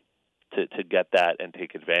to get that and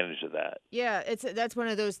take advantage of that. Yeah, that's one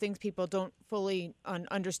of those things people don't fully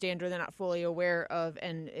understand or they're not fully aware of,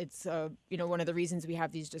 and it's one of the reasons we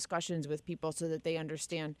have these discussions with people so that they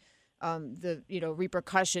understand the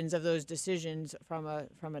repercussions of those decisions from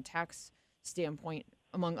a tax standpoint,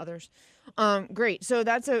 among others. Great. So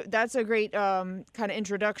that's a great kind of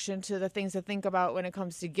introduction to the things to think about when it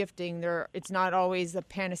comes to gifting. It's not always the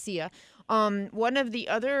panacea. One of the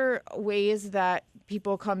other ways that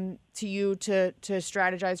people come to you to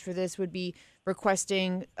strategize for this would be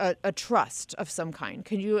requesting a trust of some kind.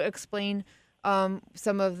 Can you explain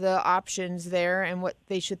some of the options there and what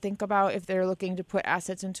they should think about if they're looking to put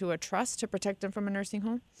assets into a trust to protect them from a nursing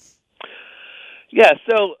home? Yeah,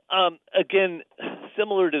 so again,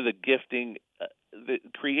 similar to the gifting, the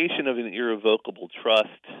creation of an irrevocable trust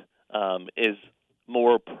is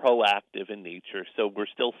more proactive in nature. So we're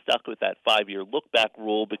still stuck with that 5-year look-back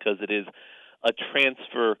rule because it is a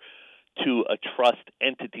transfer to a trust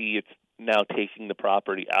entity. It's now taking the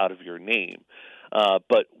property out of your name.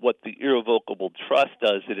 But what the irrevocable trust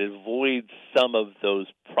does, it avoids some of those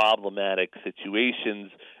problematic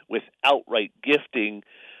situations with outright gifting.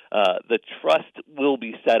 The trust will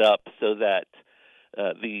be set up so that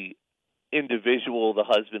the individual, the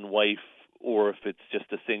husband, wife, or if it's just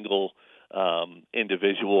a single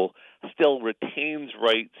individual, still retains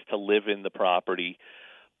rights to live in the property,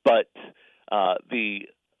 but the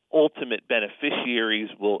ultimate beneficiaries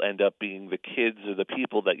will end up being the kids or the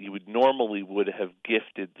people that you would have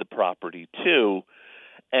gifted the property to.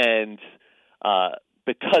 And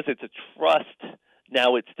because it's a trust,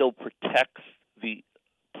 now it still protects the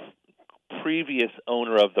previous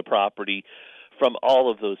owner of the property from all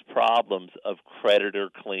of those problems of creditor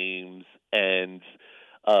claims and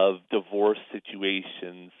of divorce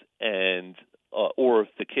situations, and or if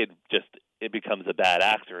the kid just it becomes a bad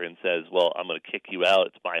actor and says, well, I'm going to kick you out,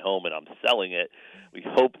 it's my home and I'm selling it. We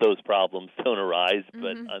hope those problems don't arise,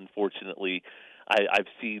 but unfortunately I've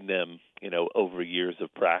seen them, over years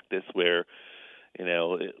of practice where,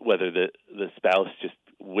 whether the spouse just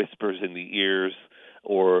whispers in the ears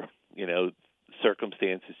or,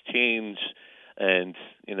 circumstances change and,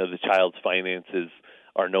 the child's finances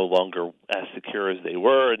are no longer as secure as they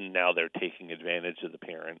were, and now they're taking advantage of the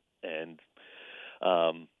parent. And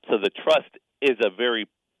so the trust is a very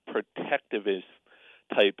protectivist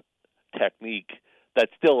type technique that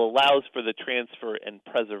still allows for the transfer and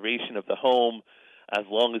preservation of the home as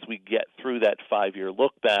long as we get through that 5-year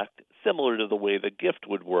look back, similar to the way the gift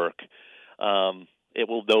would work. It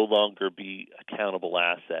will no longer be a countable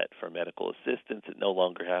asset for medical assistance. It no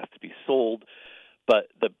longer has to be sold, but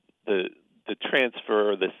the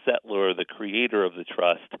transfer, the settlor, the creator of the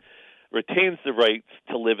trust retains the rights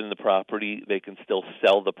to live in the property. They can still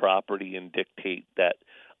sell the property and dictate that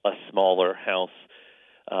a smaller house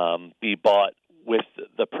be bought with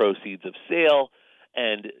the proceeds of sale,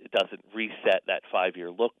 and it doesn't reset that 5-year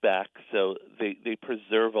look back. So they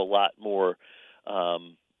preserve a lot more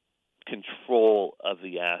control of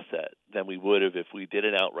the asset than we would have if we did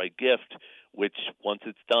an outright gift, which once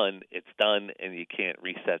it's done, and you can't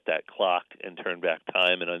reset that clock and turn back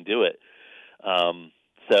time and undo it.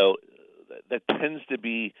 So that tends to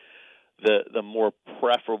be the more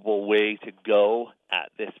preferable way to go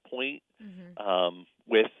at this point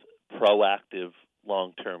with proactive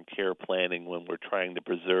long-term care planning when we're trying to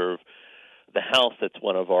preserve the house that's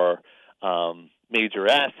one of our major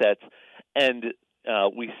assets, and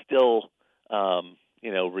we still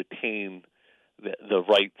retain the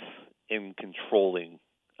rights in controlling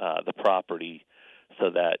the property so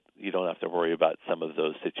that you don't have to worry about some of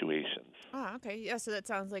those situations. Ah, okay. Yeah, so that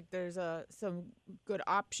sounds like there's some good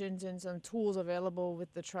options and some tools available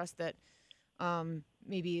with the trust that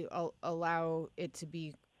maybe allow it to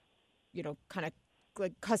be, kind of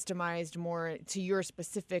like customized more to your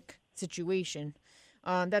specific situation.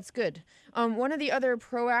 That's good. One of the other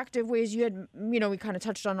proactive ways you had, we kind of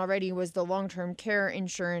touched on already was the long-term care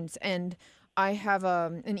insurance. And I have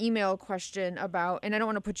an email question about, and I don't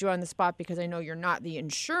want to put you on the spot because I know you're not the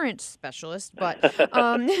insurance specialist, but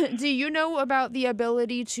do you know about the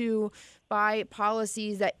ability to buy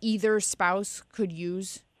policies that either spouse could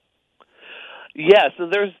use? Yeah, so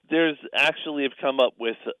there's actually have come up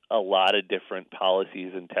with a lot of different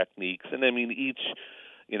policies and techniques, and I mean each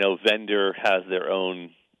vendor has their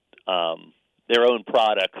own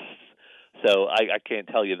products. So I can't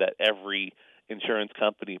tell you that every insurance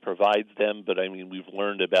company provides them, but I mean we've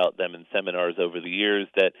learned about them in seminars over the years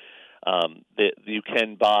that you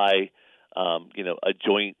can buy a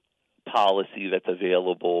joint policy that's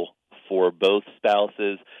available for both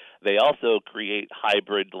spouses. They also create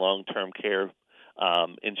hybrid long-term care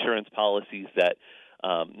insurance policies that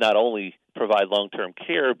not only provide long-term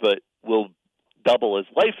care but will double as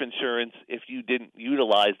life insurance if you didn't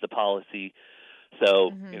utilize the policy.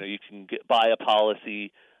 So you can buy a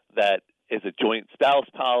policy that is a joint spouse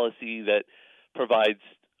policy that provides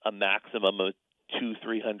a maximum of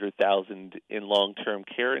 $200,000-$300,000 in long-term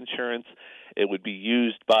care insurance. It would be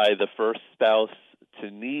used by the first spouse to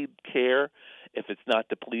need care. If it's not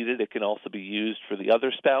depleted, it can also be used for the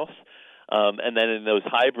other spouse. And then in those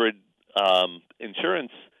hybrid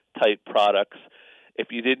insurance type products, if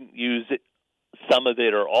you didn't use it, some of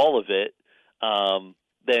it or all of it,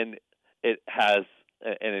 then it has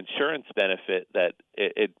an insurance benefit that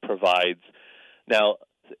it provides. Now,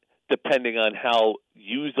 depending on how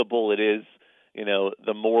usable it is,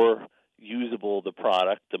 the more usable the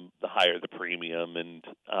product, the higher the premium. And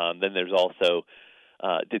then there's also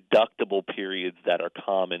deductible periods that are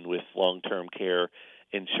common with long-term care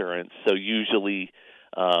insurance. So usually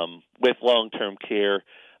with long-term care,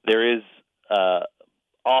 there is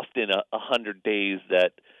often 100 days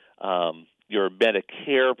that your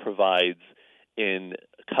Medicare provides in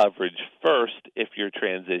coverage first if you're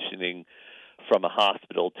transitioning from a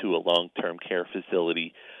hospital to a long-term care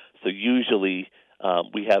facility. So usually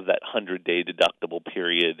we have that 100-day deductible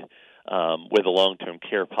period where the long-term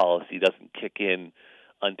care policy doesn't kick in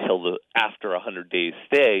until after a 100-day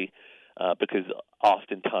stay because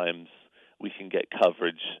oftentimes we can get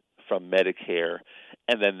coverage from Medicare,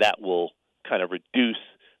 and then that will kind of reduce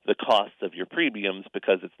the cost of your premiums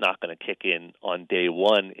because it's not going to kick in on day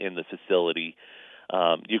one in the facility.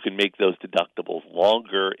 You can make those deductibles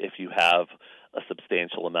longer if you have a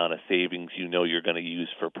substantial amount of savings you're going to use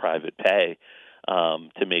for private pay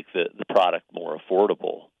to make the product more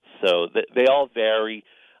affordable. So they all vary.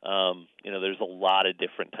 There's a lot of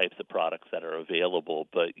different types of products that are available,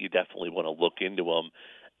 but you definitely want to look into them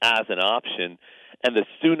as an option. And the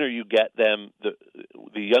sooner you get them,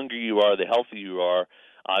 the younger you are, the healthier you are,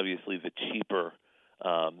 obviously the cheaper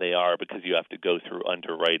they are, because you have to go through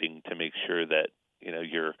underwriting to make sure that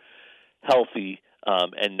you're healthy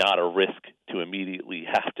and not a risk to immediately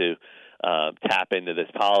have to tap into this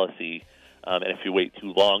policy. And if you wait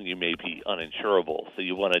too long, you may be uninsurable. So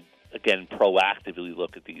you want to, again, proactively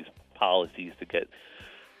look at these policies to get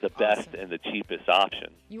the best and the cheapest option.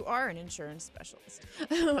 You are an insurance specialist.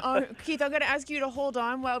 Keith, I'm going to ask you to hold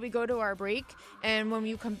on while we go to our break. And when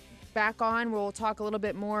you come back on, we'll talk a little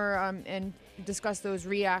bit more and discuss those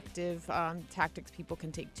reactive tactics people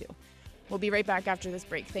can take too. We'll be right back after this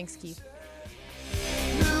break. Thanks, Keith.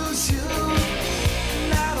 Lose you,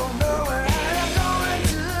 and I don't know where I'm going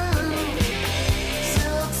to.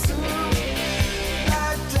 Silk suit,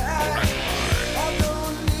 like that. I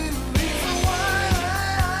don't need a reason why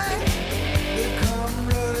they come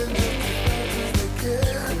running just as fast as they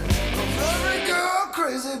can. 'Cause every girl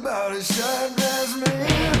crazy about a short dress man.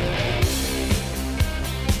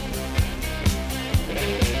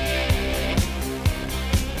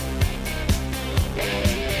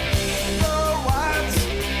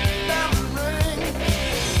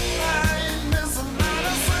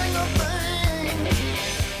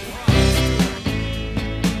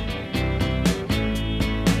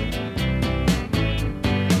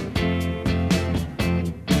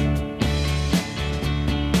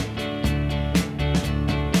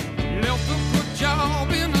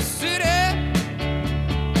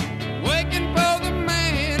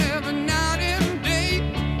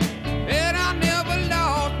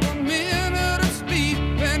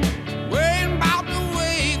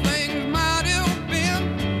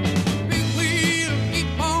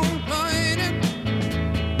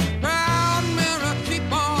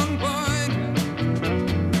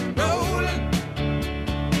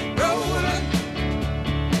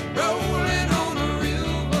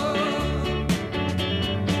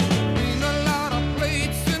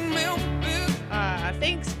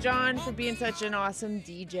 Being such an awesome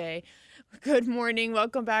DJ. Good morning.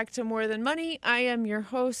 Welcome back to More Than Money. I am your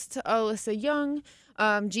host, Alyssa Young.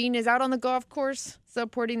 Jean is out on the golf course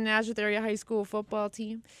supporting the Nazareth Area High School football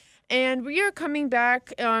team. And we are coming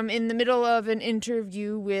back in the middle of an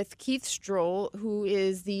interview with Keith Stroll, who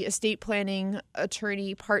is the estate planning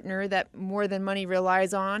attorney partner that More Than Money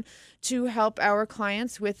relies on to help our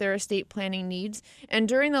clients with their estate planning needs. And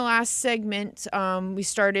during the last segment, we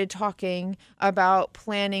started talking about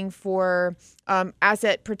planning for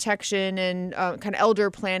asset protection and kind of elder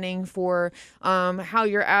planning for how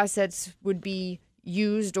your assets would be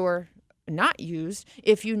used or not used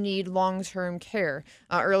if you need long-term care.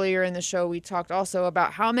 Earlier in the show, we talked also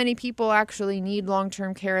about how many people actually need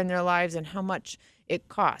long-term care in their lives and how much it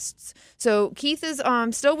costs. So Keith is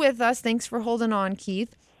still with us. Thanks for holding on,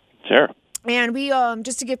 Keith. Sure. And we,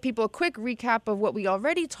 just to give people a quick recap of what we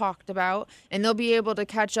already talked about, and they'll be able to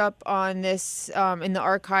catch up on this in the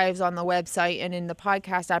archives on the website and in the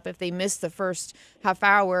podcast app if they missed the first half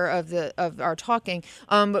hour of our talking.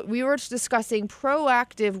 But we were discussing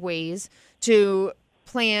proactive ways to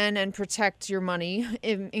plan and protect your money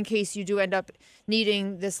in case you do end up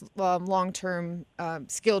needing this long-term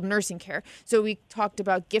skilled nursing care. So we talked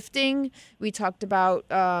about gifting. We talked about,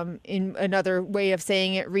 in another way of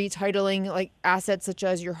saying it, retitling like assets such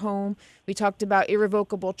as your home. We talked about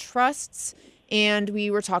irrevocable trusts. And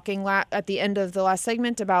we were talking at the end of the last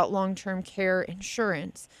segment about long-term care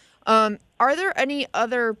insurance. Are there any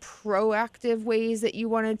other proactive ways that you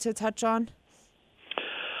wanted to touch on?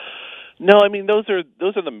 No, I mean those are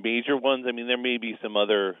the major ones. I mean there may be some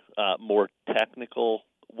other more technical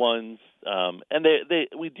ones, and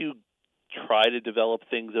we do try to develop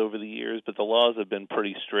things over the years, but the laws have been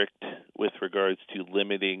pretty strict with regards to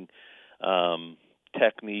limiting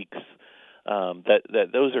techniques. That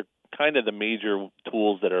those are kind of the major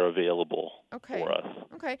tools that are available for us.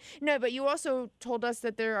 Okay. No, but you also told us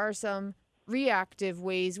that there are some reactive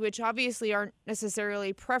ways, which obviously aren't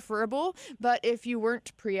necessarily preferable, but if you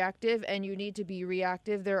weren't proactive and you need to be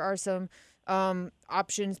reactive, there are some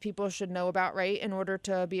options people should know about, right, in order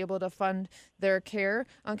to be able to fund their care.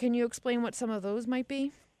 Can you explain what some of those might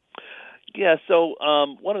be? Yeah, so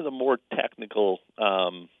one of the more technical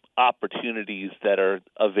opportunities that are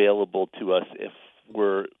available to us if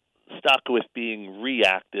we're stuck with being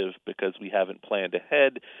reactive because we haven't planned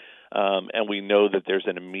ahead, and we know that there's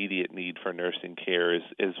an immediate need for nursing care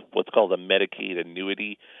is what's called a Medicaid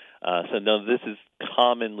annuity. So now this is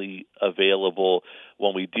commonly available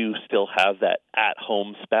when we do still have that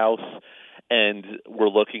at-home spouse and we're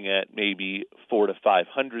looking at maybe $400,000 to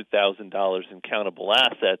 $500,000 in countable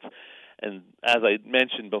assets. And as I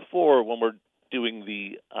mentioned before, when we're doing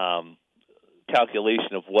the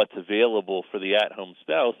calculation of what's available for the at-home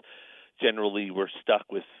spouse, generally we're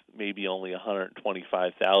stuck with maybe only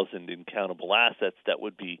 $125,000 in countable assets that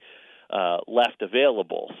would be left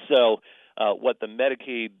available. So what the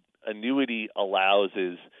Medicaid annuity allows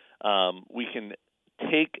is we can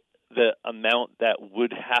take the amount that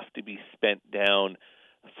would have to be spent down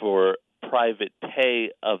for private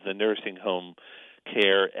pay of the nursing home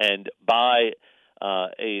care and buy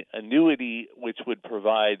a annuity which would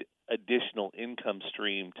provide additional income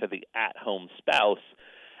stream to the at-home spouse.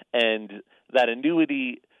 And that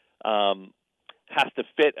annuity has to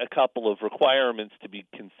fit a couple of requirements to be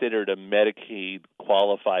considered a Medicaid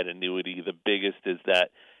qualified annuity. The biggest is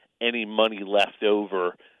that any money left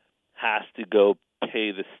over has to go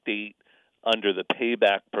pay the state under the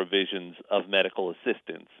payback provisions of medical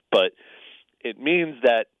assistance. But it means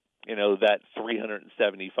that, that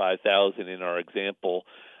 $375,000 in our example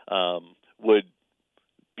would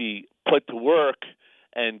be put to work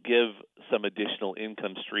and give some additional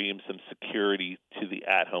income stream, some security to the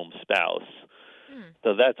at-home spouse.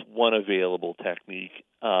 So that's one available technique.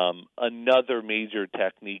 Another major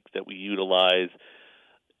technique that we utilize,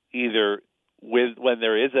 either when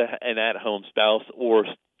there is an at-home spouse or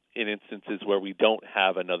in instances where we don't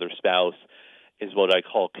have another spouse, is what I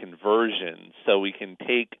call conversion. So we can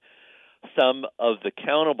take some of the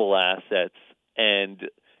countable assets and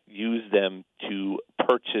use them to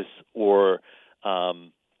purchase or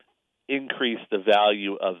increase the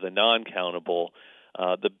value of the non-countable.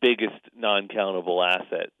 The biggest non-countable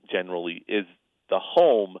asset generally is the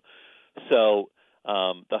home. So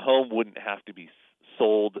the home wouldn't have to be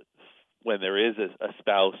sold when there is a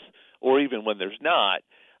spouse or even when there's not.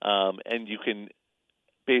 And you can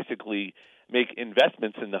basically make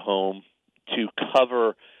investments in the home to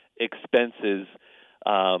cover expenses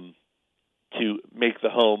to make the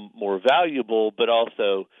home more valuable, but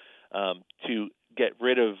also to get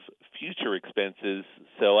rid of future expenses.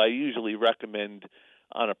 So I usually recommend,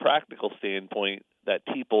 on a practical standpoint, that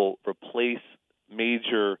people replace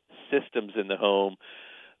major systems in the home,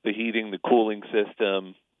 the heating, the cooling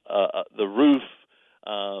system, the roof,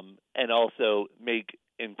 and also make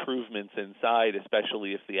improvements inside,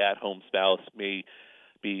 especially if the at-home spouse may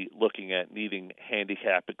be looking at needing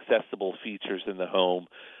handicap-accessible features in the home,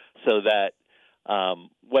 so that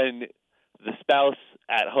when the spouse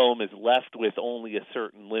at home is left with only a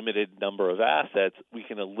certain limited number of assets, we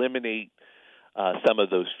can eliminate some of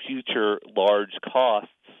those future large costs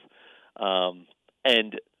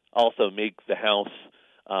and also make the house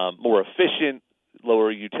more efficient,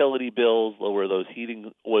 lower utility bills, lower those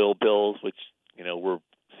heating oil bills, which we're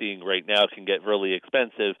seeing right now can get really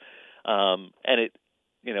expensive. And it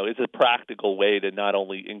is a practical way to not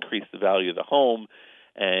only increase the value of the home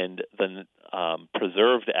and the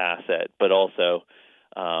preserved asset, but also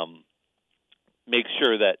make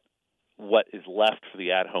sure that what is left for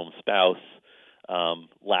the at-home spouse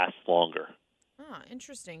lasts longer. Ah,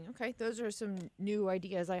 interesting. Okay, those are some new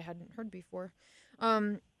ideas I hadn't heard before.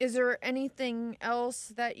 Is there anything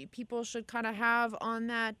else that people should kind of have on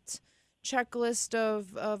that checklist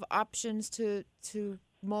of options to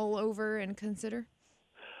mull over and consider?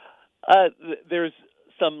 There's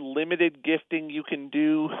some limited gifting you can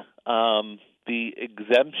do. The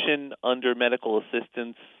exemption under medical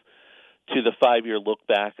assistance to the 5-year look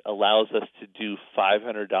back allows us to do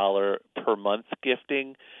 $500 per month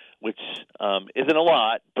gifting, which isn't a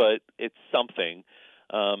lot, but it's something.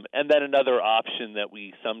 And then another option that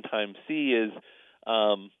we sometimes see is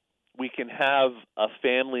we can have a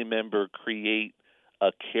family member create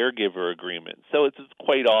a caregiver agreement. So it's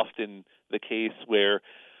quite often the case where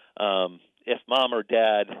if mom or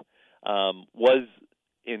dad was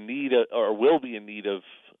in need of, or will be in need of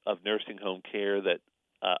nursing home care, that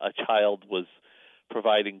a child was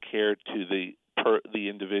providing care to the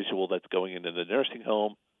individual that's going into the nursing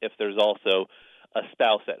home. If there's also a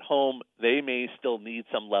spouse at home, they may still need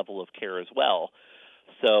some level of care as well.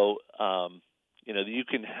 So, you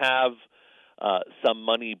can have some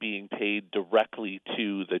money being paid directly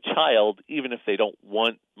to the child, even if they don't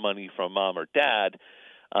want money from mom or dad,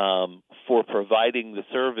 for providing the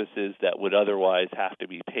services that would otherwise have to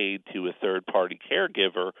be paid to a third-party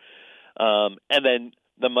caregiver. And then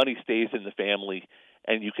the money stays in the family,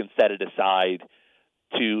 and you can set it aside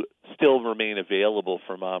to still remain available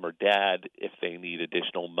for mom or dad if they need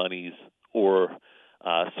additional monies or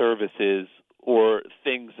services or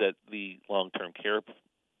things that the long-term care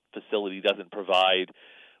facility doesn't provide,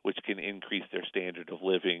 which can increase their standard of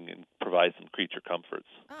living and provide some creature comforts.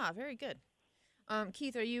 Ah, very good.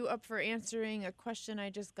 Keith, are you up for answering a question I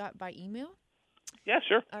just got by email? Yeah,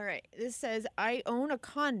 sure. All right. This says, I own a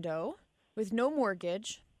condo with no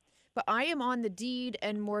mortgage, but I am on the deed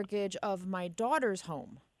and mortgage of my daughter's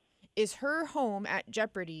home. Is her home at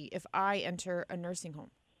jeopardy if I enter a nursing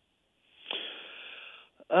home?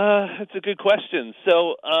 That's a good question.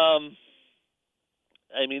 So, I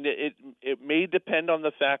mean, it may depend on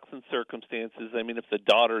the facts and circumstances. I mean, if the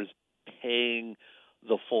daughter's paying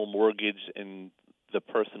the full mortgage and the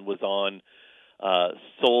person was on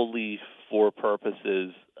solely for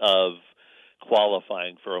purposes of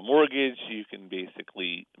qualifying for a mortgage, you can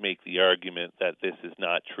basically make the argument that this is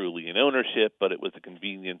not truly an ownership, but it was a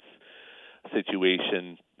convenience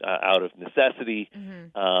situation out of necessity.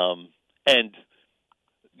 And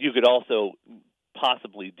you could also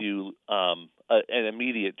possibly do an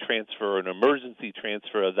immediate transfer, an emergency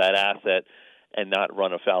transfer of that asset, and not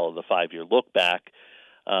run afoul of the 5-year look back.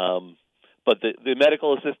 But the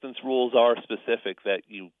medical assistance rules are specific that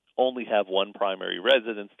you only have one primary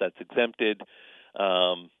residence that's exempted.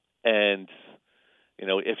 And, you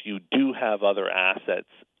know, if you do have other assets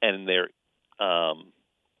and they're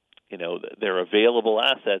available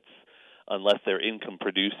assets, unless they're income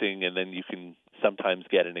producing, and then you can sometimes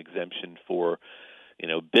get an exemption for, you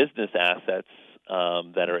know, business assets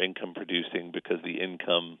that are income producing because the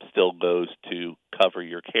income still goes to cover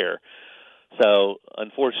your care. So,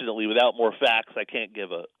 unfortunately, without more facts, I can't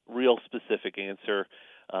give a real specific answer.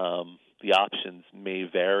 The options may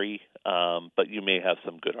vary, but you may have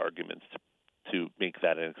some good arguments to make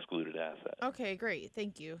that an excluded asset. Okay, great.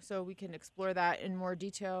 Thank you. So we can explore that in more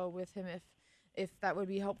detail with him if that would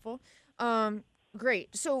be helpful.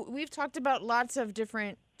 Great. So we've talked about lots of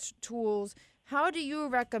different tools. How do you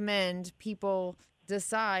recommend people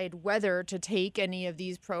decide whether to take any of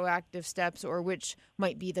these proactive steps or which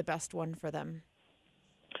might be the best one for them?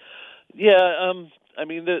 Yeah, I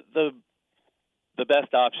mean the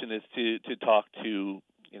best option is to talk to,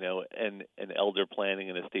 you know, an elder planning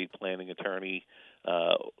and estate planning attorney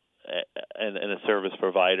and a service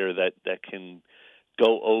provider that can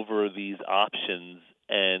go over these options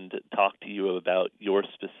and talk to you about your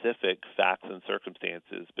specific facts and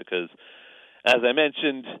circumstances. Because, as I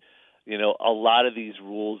mentioned, you know, a lot of these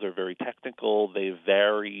rules are very technical. They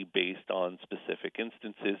vary based on specific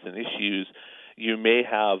instances and issues. You may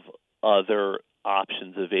have other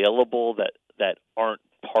options available that aren't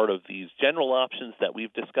part of these general options that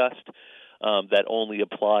we've discussed that only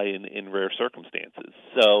apply in rare circumstances.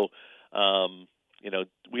 So, you know,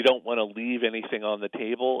 we don't want to leave anything on the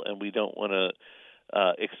table, and we don't want to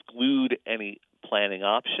exclude any planning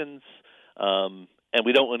options, and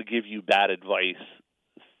we don't want to give you bad advice,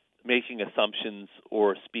 making assumptions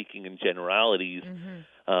or speaking in generalities.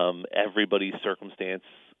 Everybody's circumstance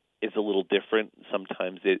is a little different.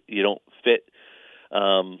 Sometimes you don't fit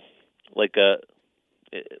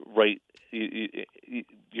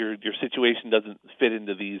your situation doesn't fit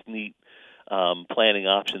into these neat planning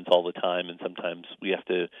options all the time, and sometimes we have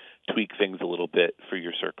to tweak things a little bit for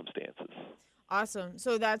your circumstances. Awesome.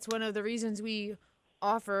 So that's one of the reasons we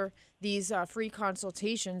offer these free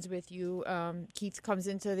consultations with you. Keith comes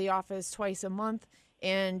into the office twice a month,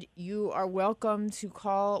 and you are welcome to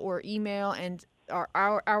call or email and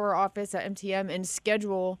our office at MTM and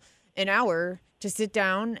schedule an hour to sit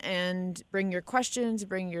down and bring your questions,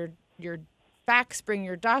 bring your facts, bring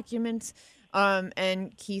your documents,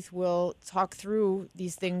 and Keith will talk through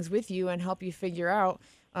these things with you and help you figure out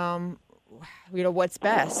you know, what's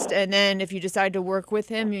best. And then if you decide to work with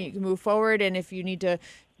him, you can move forward. And if you need to,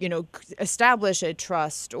 you know, establish a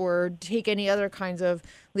trust or take any other kinds of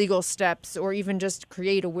legal steps, or even just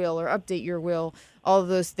create a will or update your will, all of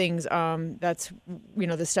those things, that's, you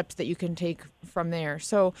know, the steps that you can take from there.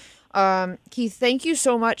 So, Keith, thank you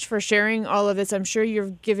so much for sharing all of this. I'm sure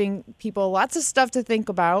you're giving people lots of stuff to think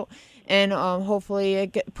about, and hopefully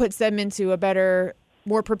it puts them into a better,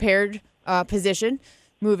 more prepared position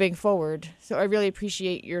moving forward. So I really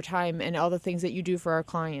appreciate your time and all the things that you do for our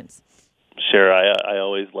clients. Sure. I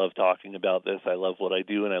always love talking about this. I love what I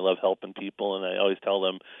do, and I love helping people, and I always tell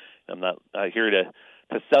them I'm not here to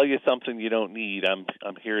sell you something you don't need.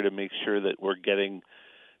 I'm here to make sure that we're getting,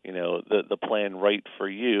 you know, the plan right for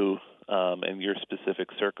you and your specific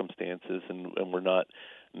circumstances, and we're not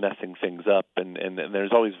messing things up. And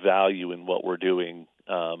there's always value in what we're doing,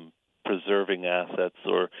 preserving assets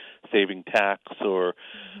or saving tax or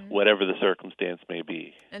whatever the circumstance may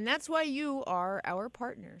be. And that's why you are our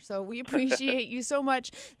partner. So we appreciate you so much.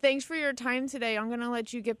 Thanks for your time today. I'm going to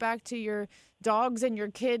let you get back to your dogs and your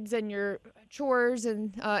kids and your chores,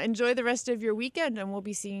 and enjoy the rest of your weekend. And we'll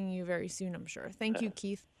be seeing you very soon, I'm sure. Thank you,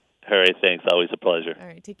 Keith. All right. Thanks. Always a pleasure. All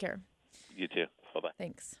right. Take care. You too. Bye-bye.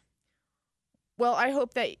 Thanks. Well, I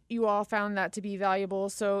hope that you all found that to be valuable.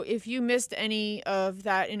 So if you missed any of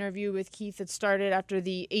that interview with Keith that started after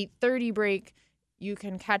the 8:30 break, you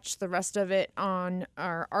can catch the rest of it on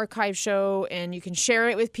our archive show, and you can share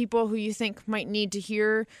it with people who you think might need to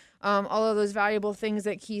hear all of those valuable things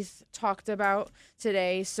that Keith talked about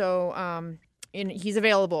today. So and he's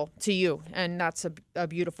available to you, and that's a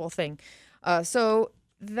beautiful thing. So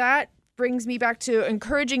that brings me back to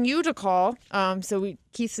encouraging you to call.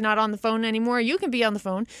 Keith's not on the phone anymore. You can be on the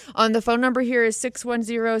phone. The phone number here is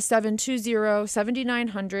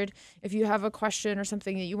 610-720-7900. If you have a question or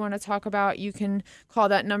something that you want to talk about, you can call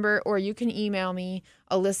that number, or you can email me,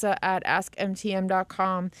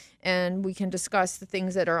 alyssa@askmtm.com, and we can discuss the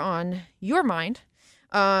things that are on your mind.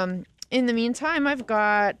 In the meantime, I've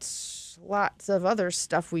got lots of other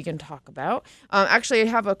stuff we can talk about. Actually, I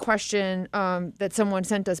have a question that someone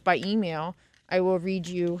sent us by email. I will read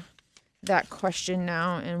you that question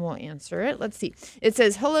now, and we'll answer it. Let's see. It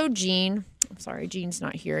says, "Hello, Jean." I'm sorry, Jean's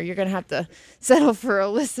not here. You're going to have to settle for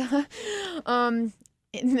Alyssa. And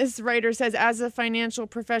this writer says, "As a financial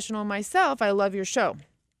professional myself, I love your show.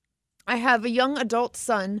 I have a young adult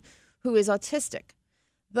son who is autistic.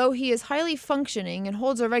 Though he is highly functioning and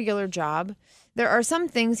holds a regular job, there are some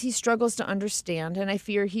things he struggles to understand, and I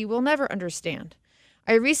fear he will never understand.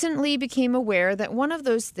 I recently became aware that one of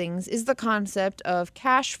those things is the concept of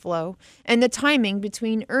cash flow and the timing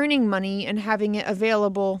between earning money and having it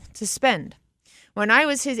available to spend. When I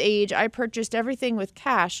was his age, I purchased everything with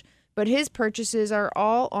cash, but his purchases are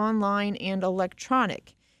all online and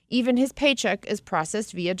electronic. Even his paycheck is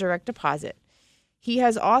processed via direct deposit. He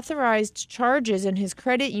has authorized charges in his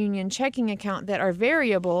credit union checking account that are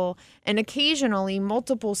variable, and occasionally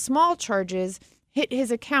multiple small charges hit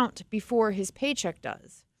his account before his paycheck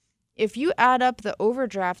does. If you add up the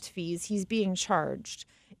overdraft fees he's being charged,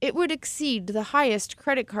 it would exceed the highest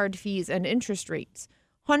credit card fees and interest rates,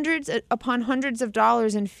 hundreds upon hundreds of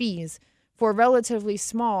dollars in fees for relatively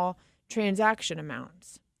small transaction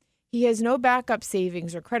amounts. He has no backup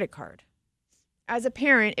savings or credit card. As a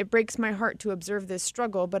parent, it breaks my heart to observe this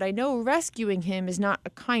struggle, but I know rescuing him is not a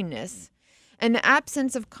kindness, and the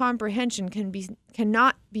absence of comprehension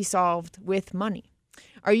cannot be solved with money.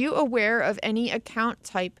 Are you aware of any account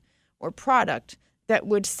type or product that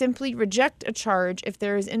would simply reject a charge if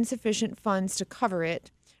there is insufficient funds to cover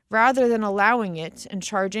it, rather than allowing it and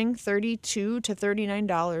charging $32 to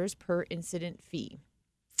 $39 per incident fee?"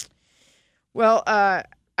 Well,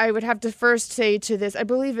 I would have to first say to this, I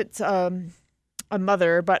believe it's a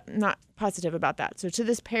mother, but not positive about that. So to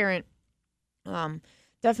this parent,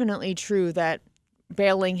 definitely true that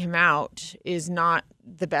bailing him out is not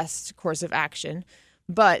the best course of action,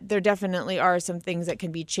 but there definitely are some things that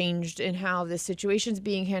can be changed in how this situation is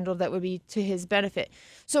being handled that would be to his benefit.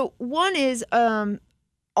 So one is not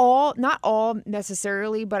all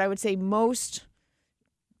necessarily, but I would say most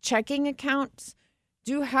checking accounts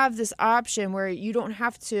do have this option where you don't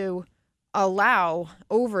have to allow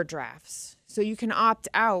overdrafts. So you can opt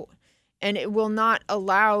out, and it will not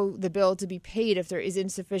allow the bill to be paid if there is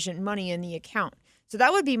insufficient money in the account. So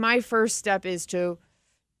that would be my first step, is to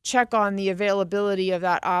check on the availability of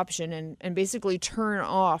that option and basically turn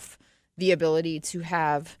off the ability to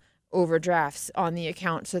have overdrafts on the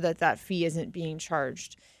account so that that fee isn't being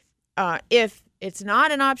charged. If it's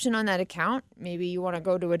not an option on that account, maybe you want to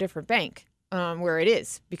go to a different bank where it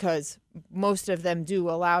is, because most of them do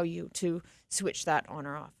allow you to switch that on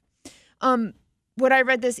or off. When I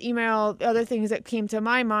read this email, other things that came to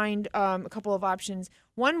my mind, a couple of options.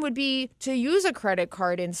 One would be to use a credit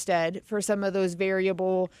card instead for some of those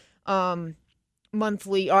variable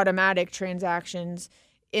monthly automatic transactions.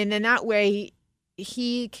 And then that way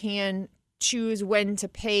he can choose when to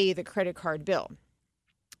pay the credit card bill.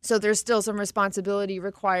 So there's still some responsibility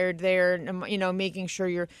required there, making sure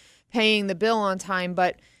you're paying the bill on time,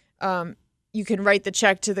 but you can write the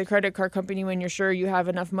check to the credit card company when you're sure you have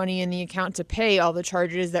enough money in the account to pay all the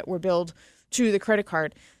charges that were billed to the credit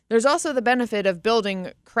card. There's also the benefit of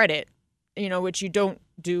building credit, which you don't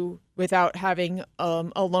do without having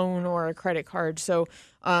a loan or a credit card. So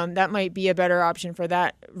that might be a better option for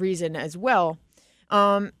that reason as well.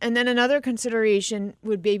 And then another consideration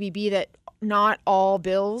would maybe be that not all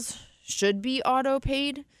bills should be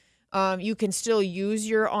auto-paid. You can still use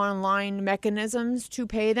your online mechanisms to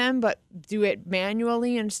pay them, but do it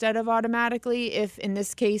manually instead of automatically, if in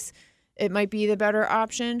this case it might be the better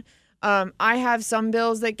option. I have some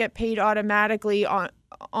bills that get paid automatically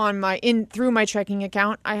through my checking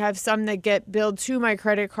account. I have some that get billed to my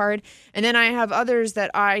credit card, and then I have others that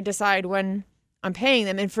I decide when I'm paying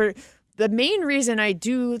them. And for the main reason I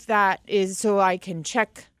do that is so I can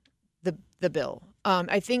check the bill.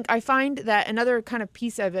 I find that another kind of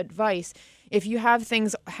piece of advice, if you have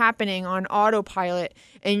things happening on autopilot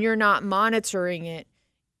and you're not monitoring it,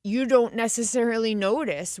 you don't necessarily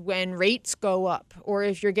notice when rates go up or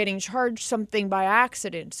if you're getting charged something by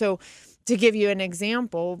accident. So to give you an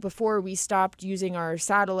example, before we stopped using our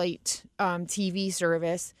satellite TV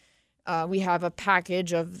service, we have a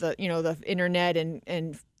package of the internet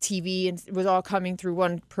and TV, and it was all coming through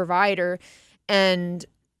one provider. And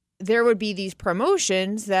there would be these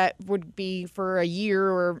promotions that would be for a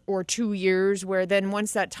year or 2 years, where then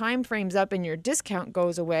once that time frame's up and your discount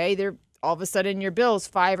goes away, all of a sudden your bill's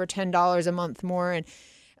 $5 or $10 a month more.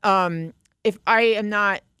 And if I am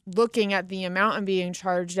not looking at the amount I'm being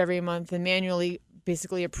charged every month and manually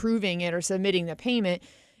basically approving it or submitting the payment,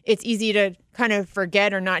 it's easy to kind of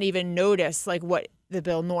forget or not even notice like what the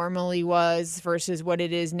bill normally was versus what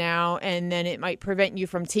it is now. And then it might prevent you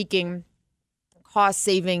from taking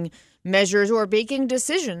cost-saving measures or making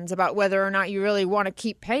decisions about whether or not you really want to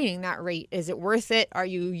keep paying that rate. Is it worth it? Are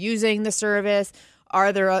you using the service?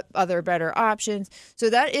 Are there other better options? So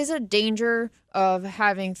that is a danger of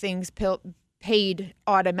having things paid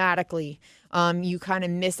automatically. You kind of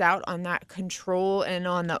miss out on that control and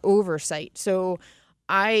on the oversight. So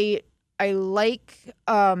I like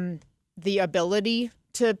the ability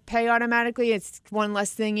to pay automatically. It's one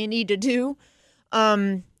less thing you need to do.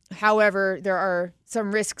 However, there are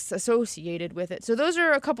some risks associated with it. So those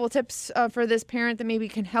are a couple of tips for this parent that maybe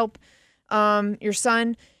can help your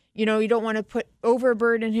son. You don't want to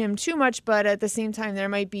overburden him too much, but at the same time, there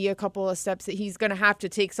might be a couple of steps that he's going to have to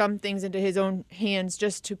take some things into his own hands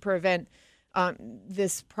just to prevent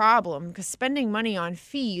this problem. Because spending money on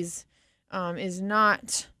fees is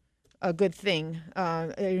not a good thing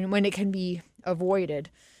when it can be avoided.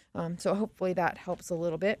 So hopefully that helps a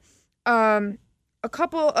little bit. A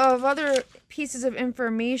couple of other pieces of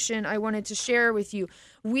information I wanted to share with you.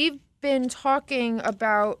 We've been talking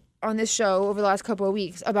about on this show over the last couple of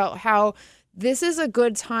weeks about how this is a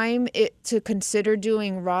good time to consider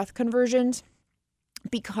doing Roth conversions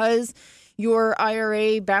because your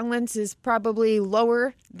IRA balance is probably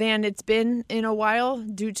lower than it's been in a while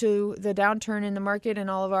due to the downturn in the market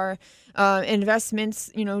and all of our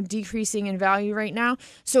investments, decreasing in value right now.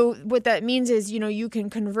 So what that means is, you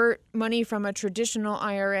can convert money from a traditional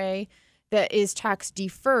IRA that is tax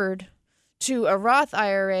deferred to a Roth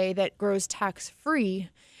IRA that grows tax free.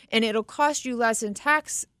 And it'll cost you less in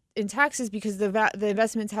taxes because the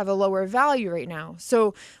investments have a lower value right now.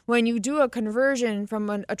 So when you do a conversion from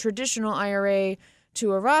a traditional IRA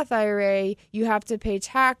to a Roth IRA, you have to pay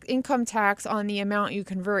income tax on the amount you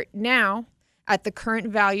convert now at the current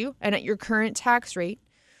value and at your current tax rate,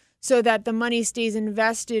 so that the money stays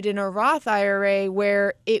invested in a Roth IRA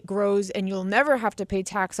where it grows and you'll never have to pay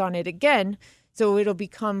tax on it again. So it'll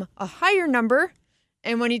become a higher number.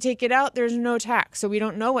 And when you take it out, there's no tax. So we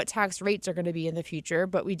don't know what tax rates are going to be in the future,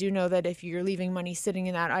 but we do know that if you're leaving money sitting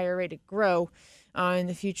in that IRA to grow in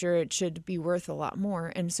the future, it should be worth a lot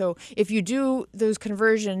more. And so if you do those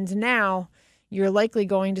conversions now, you're likely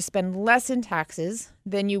going to spend less in taxes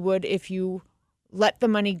than you would if you let the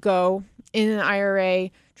money go in an IRA,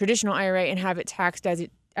 traditional IRA, and have it taxed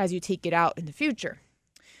as you take it out in the future.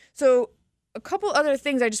 So a couple other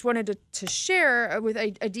things I just wanted to share with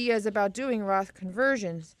ideas about doing Roth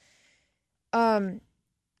conversions.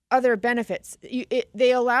 Other benefits.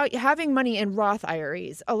 Having money in Roth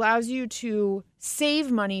IRAs allows you to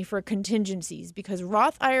save money for contingencies because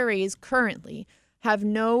Roth IRAs currently have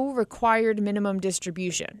no required minimum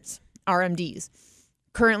distributions, RMDs.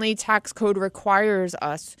 Currently, tax code requires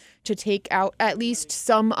us to take out at least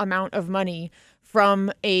some amount of money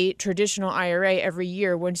from a traditional IRA every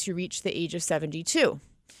year once you reach the age of 72.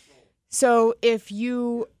 So if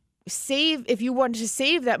you want to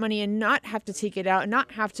save that money and not have to take it out,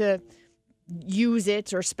 not have to use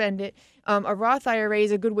it or spend it, a Roth IRA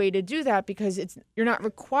is a good way to do that because you're not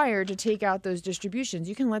required to take out those distributions.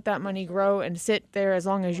 You can let that money grow and sit there as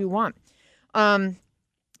long as you want.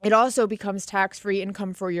 It also becomes tax-free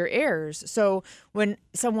income for your heirs. So when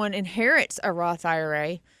someone inherits a Roth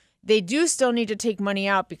IRA, they do still need to take money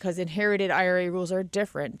out because inherited IRA rules are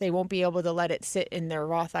different. They won't be able to let it sit in their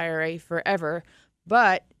Roth IRA forever,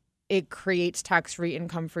 but it creates tax-free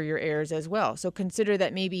income for your heirs as well. So consider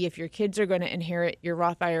that maybe if your kids are going to inherit your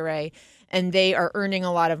Roth IRA and they are earning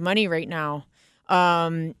a lot of money right now,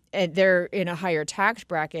 and they're in a higher tax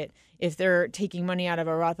bracket, if they're taking money out of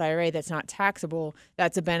a Roth IRA that's not taxable,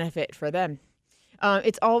 that's a benefit for them.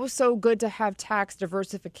 It's also good to have tax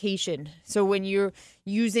diversification. So when you're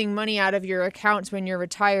using money out of your accounts when you're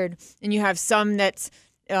retired and you have some that's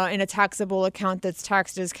in a taxable account that's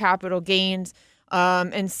taxed as capital gains,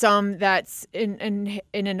 and some that's in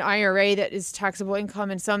an IRA that is taxable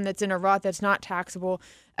income, and some that's in a Roth that's not taxable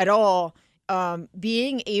at all.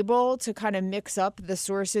 Being able to kind of mix up the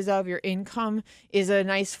sources of your income is a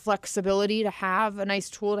nice flexibility to have, a nice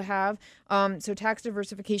tool to have. So tax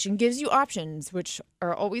diversification gives you options, which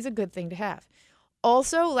are always a good thing to have.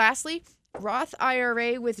 Also, lastly, Roth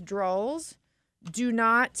IRA withdrawals do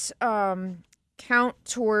not count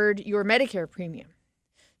toward your Medicare premium,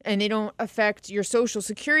 and they don't affect your Social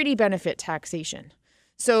Security benefit taxation.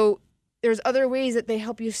 So there's other ways that they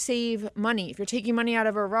help you save money. If you're taking money out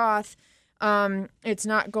of a Roth, it's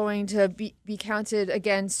not going to be counted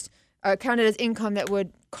as income that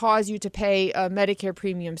would cause you to pay a Medicare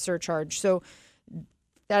premium surcharge. So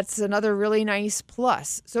that's another really nice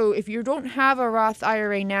plus. So if you don't have a Roth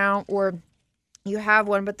IRA now, or you have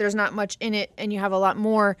one but there's not much in it and you have a lot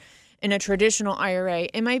more in a traditional IRA,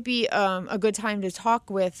 it might be a good time to talk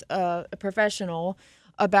with a professional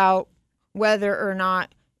about whether or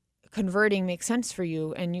not converting makes sense for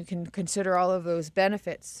you, and you can consider all of those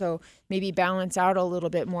benefits. So maybe balance out a little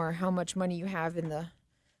bit more how much money you have in the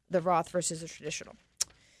Roth versus the traditional.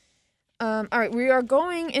 All right, we are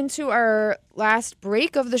going into our last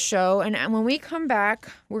break of the show, and when we come back,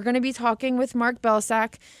 we're going to be talking with Mark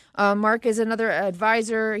Belsack. Mark is another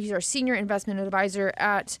advisor. He's our senior investment advisor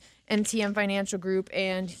at MTM Financial Group,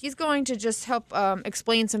 and he's going to just help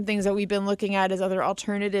explain some things that we've been looking at as other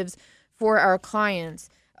alternatives for our clients.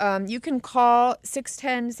 You can call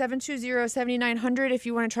 610-720-7900 if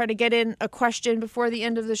you want to try to get in a question before the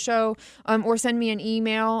end of the show, or send me an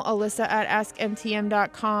email,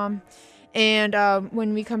 alyssa@askmtm.com. And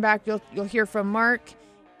when we come back, you'll hear from Mark,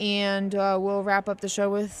 and we'll wrap up the show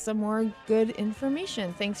with some more good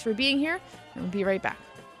information. Thanks for being here, and we'll be right back.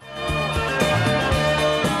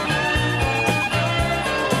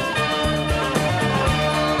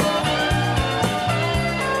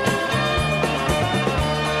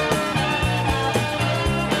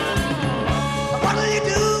 What do you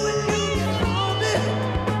do when you get lonely?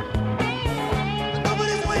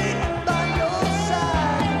 Nobody's waiting by your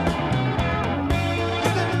side.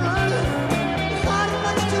 You've been running, hiding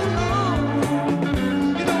much too long.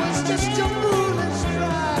 You know it's just your foolish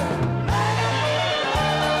stride.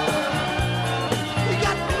 You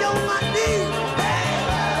got me on my knees.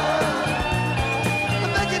 I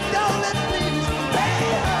beg you, darling, please.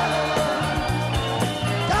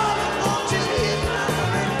 Darling, won't you hear my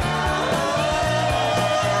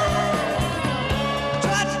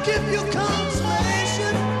tried to give you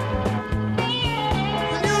consolation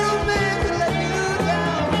when your old man could let you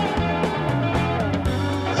down.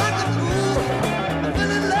 Like a fool, I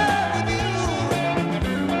fell in love with you.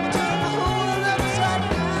 Turn the whole world upside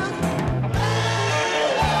down.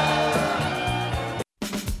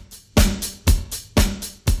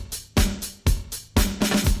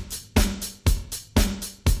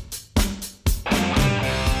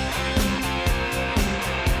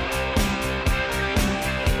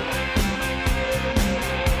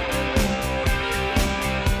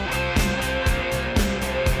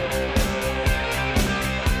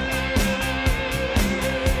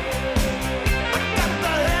 Got the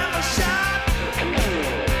hammer shot,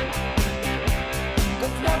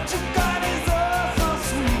 'cause what you got is oh so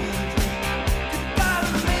sweet. You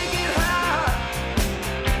gotta make it hot,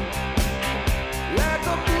 like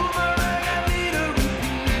a boomerang. I need a repeat.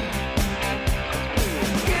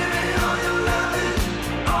 Give me all your loving,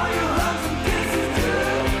 all your hugs and kisses too.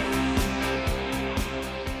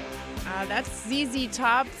 That's ZZ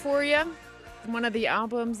Top for you. One of the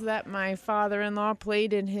albums that my father-in-law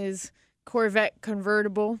played in his Corvette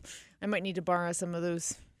convertible. I might need to borrow some of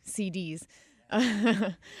those CDs.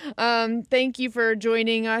 Thank you for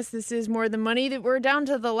joining us. This is More Than Money. We're down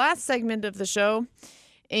to the last segment of the show.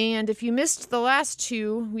 And if you missed the last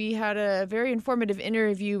two, we had a very informative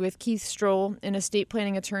interview with Keith Stroll, an estate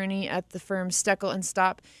planning attorney at the firm Steckel and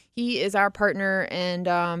Stop. He is our partner,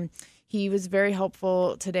 and he was very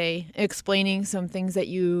helpful today, explaining some things that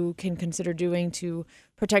you can consider doing to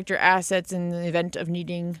protect your assets in the event of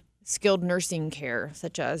needing skilled nursing care,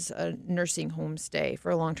 such as a nursing home stay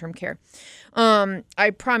for long-term care.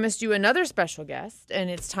 I promised you another special guest, and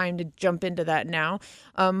it's time to jump into that now.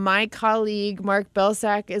 My colleague, Mark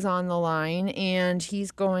Belsack, is on the line, and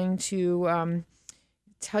he's going to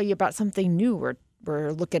tell you about something new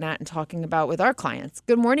we're looking at and talking about with our clients.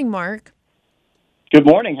 Good morning, Mark. Good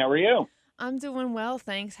morning. How are you? I'm doing well,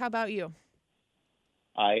 thanks. How about you?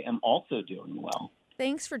 I am also doing well.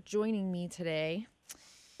 Thanks for joining me today.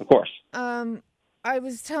 Of course. I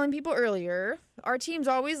was telling people earlier, our team's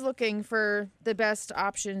always looking for the best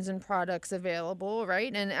options and products available,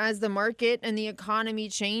 right? And as the market and the economy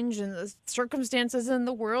change and the circumstances in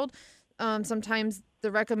the world, sometimes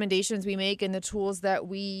the recommendations we make and the tools that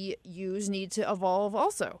we use need to evolve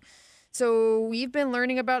also. So we've been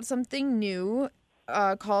learning about something new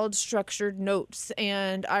called structured notes.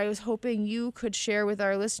 And I was hoping you could share with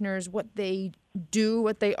our listeners what they do,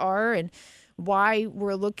 what they are, and why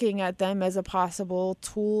we're looking at them as a possible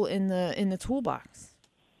tool in the toolbox.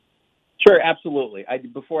 Sure, absolutely.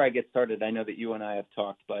 Before I get started, I know that you and I have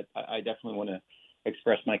talked, but I definitely want to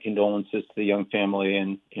express my condolences to the Young family,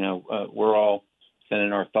 and we're all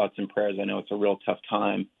sending our thoughts and prayers. I know it's a real tough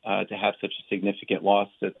time to have such a significant loss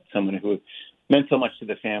to someone who meant so much to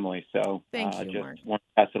the family. So Thank you, just Mark. want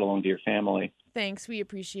to pass it along to your family. Thanks, we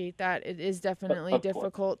appreciate that. It is definitely Of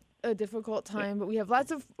course. a difficult time, but we have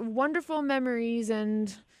lots of wonderful memories,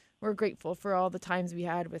 and we're grateful for all the times we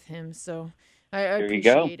had with him. So I There you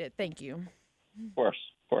go. appreciate it. Thank you. Of course.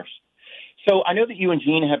 So I know that you and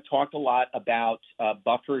Gene have talked a lot about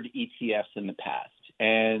buffered ETFs in the past.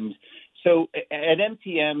 And so at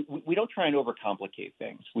MTM, we don't try and overcomplicate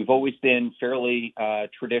things. We've always been fairly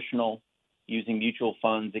traditional, using mutual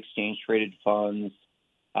funds, exchange-traded funds,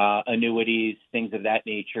 annuities, things of that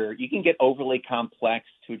nature. You can get overly complex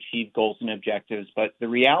to achieve goals and objectives, but the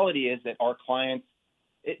reality is that our clients,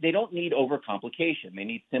 they don't need overcomplication. They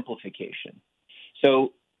need simplification.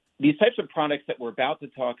 So these types of products that we're about to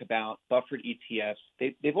talk about, buffered ETFs,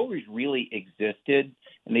 they've always really existed,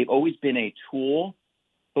 and they've always been a tool,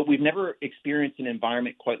 but we've never experienced an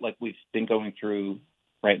environment quite like we've been going through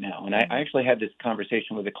right now. And I actually had this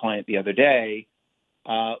conversation with a client the other day,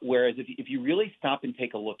 whereas if you really stop and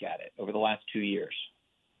take a look at it over the last 2 years,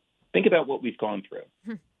 think about what we've gone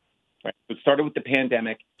through. Right? It started with the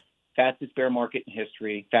pandemic, fastest bear market in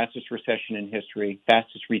history, fastest recession in history,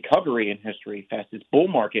 fastest recovery in history, fastest bull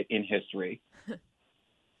market in history.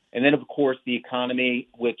 And then, of course, the economy,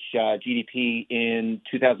 which GDP in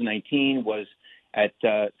 2019 was at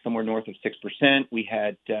somewhere north of 6%. We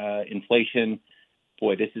had inflation.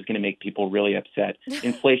 Boy, this is going to make people really upset.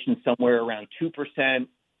 Inflation somewhere around 2%, and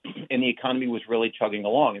the economy was really chugging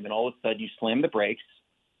along. And then all of a sudden you slam the brakes,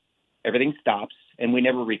 everything stops, and we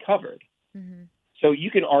never recovered. Mm-hmm. So you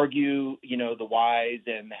can argue, the whys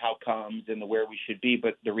and the how comes and the where we should be,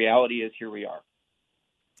 but the reality is here we are.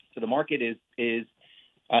 So the market is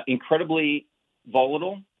incredibly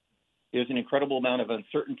volatile. There's an incredible amount of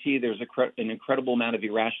uncertainty. There's an incredible amount of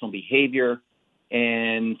irrational behavior.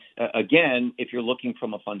 And again, if you're looking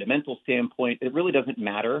from a fundamental standpoint, it really doesn't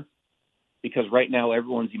matter because right now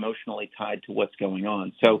everyone's emotionally tied to what's going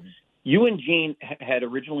on. So you and Gene had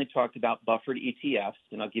originally talked about buffered ETFs,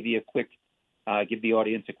 and I'll give you give the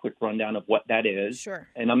audience a quick rundown of what that is. Sure.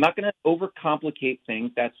 And I'm not going to overcomplicate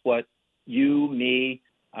things. That's what you, me,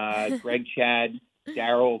 Greg, Chad,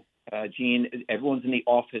 Daryl, Gene, everyone's in the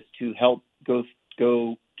office to help go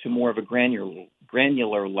to more of a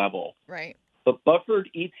granular level. Right. But buffered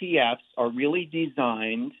ETFs are really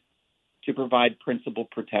designed to provide principal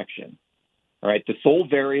protection. All right. The sole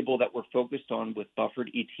variable that we're focused on with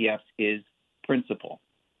buffered ETFs is principal.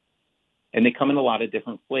 And they come in a lot of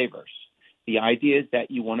different flavors. The idea is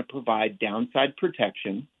that you want to provide downside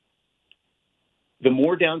protection. The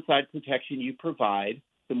more downside protection you provide,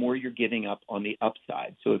 the more you're giving up on the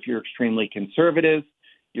upside. So if you're extremely conservative,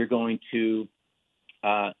 you're going to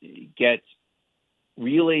get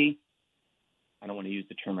really, I don't want to use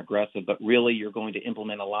the term aggressive, but really you're going to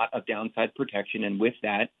implement a lot of downside protection. And with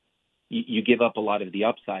that, you give up a lot of the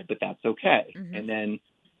upside, but that's okay. Mm-hmm. And then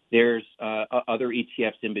there's other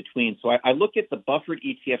ETFs in between. So I look at the buffered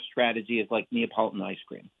ETF strategy as like Neapolitan ice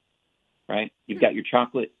cream, right? You've got your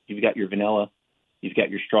chocolate, you've got your vanilla, you've got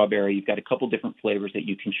your strawberry, you've got a couple different flavors that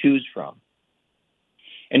you can choose from.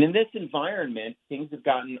 And in this environment, things have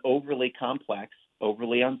gotten overly complex,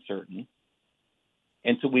 overly uncertain.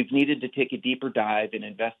 And so we've needed to take a deeper dive and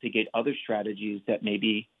investigate other strategies that may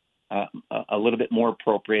be a little bit more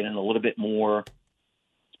appropriate and a little bit more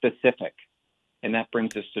specific. And that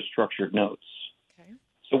brings us to structured notes. Okay.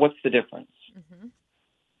 So what's the difference? Mm-hmm.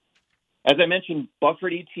 As I mentioned,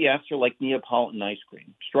 buffered ETFs are like Neapolitan ice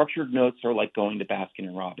cream. Structured notes are like going to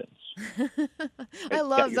Baskin & Robbins. I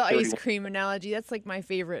love the ice cream analogy. That's like my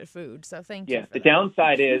favorite food. So thank you. Yeah. The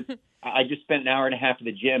downside is I just spent an hour and a half at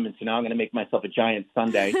the gym, and so now I'm going to make myself a giant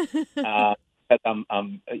sundae.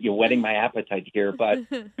 I'm whetting my appetite here. But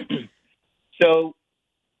so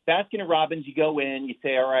Baskin & Robbins, you go in, you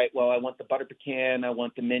say, all right, well, I want the butter pecan, I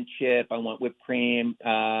want the mint chip, I want whipped cream,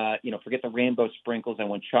 forget the rainbow sprinkles, I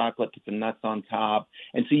want chocolate, put some nuts on top.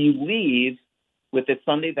 And so you leave with a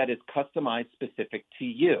Sunday that is customized specific to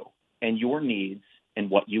you and your needs and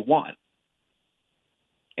what you want.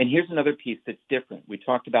 And here's another piece that's different. We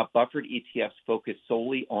talked about buffered ETFs focus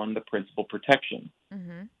solely on the principal protection.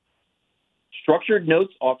 Mm-hmm. Structured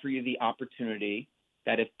notes offer you the opportunity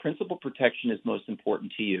that if principal protection is most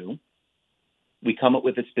important to you, we come up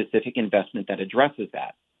with a specific investment that addresses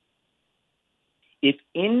that. If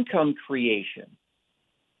income creation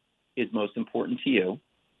is most important to you,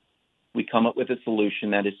 we come up with a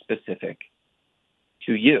solution that is specific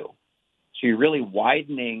to you. So you're really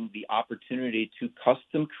widening the opportunity to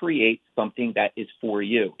custom create something that is for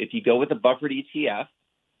you. If you go with a buffered ETF,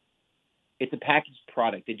 it's a packaged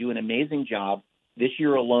product. They do an amazing job. This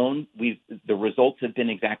year alone, the results have been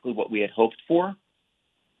exactly what we had hoped for.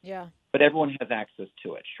 Yeah. But everyone has access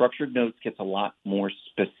to it. Structured notes gets a lot more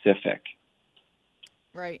specific.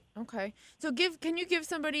 Right. Okay. So can you give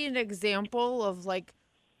somebody an example of like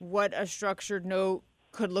what a structured note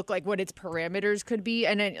could look like, what its parameters could be?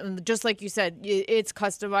 And just like you said, it's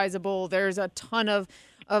customizable. There's a ton of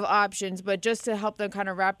options, but just to help them kind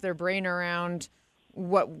of wrap their brain around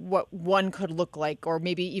what one could look like, or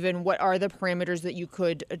maybe even what are the parameters that you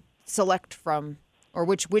could select from, or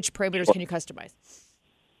which parameters can you customize?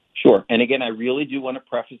 Sure. And again, I really do want to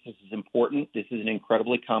preface this is important. This is an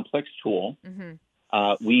incredibly complex tool.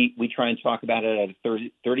 Mm-hmm. We try and talk about it at a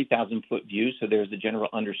 30,000 foot view, so there's a general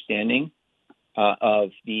understanding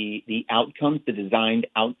of the outcomes, the designed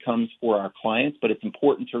outcomes for our clients. But it's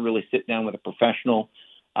important to really sit down with a professional,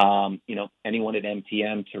 anyone at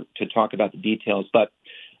MTM to talk about the details. But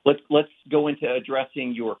let's go into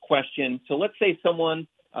addressing your question. So let's say someone,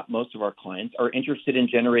 most of our clients, are interested in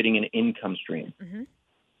generating an income stream. Mm-hmm.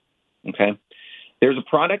 Okay. There's a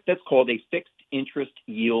product that's called a fixed interest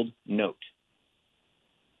yield note.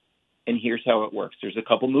 And here's how it works. There's a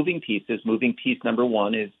couple moving pieces. Moving piece number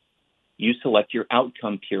one is you select your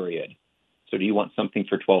outcome period. So do you want something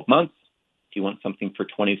for 12 months? Do you want something for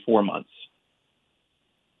 24 months?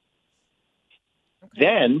 Okay.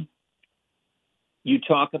 Then you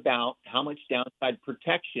talk about how much downside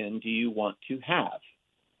protection do you want to have?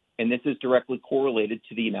 And this is directly correlated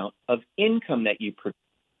to the amount of income that you produce.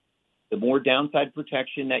 The more downside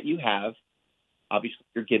protection that you have, obviously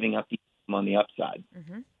you're giving up the income on the upside.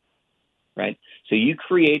 Mm-hmm. Right? So you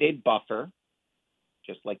create a buffer,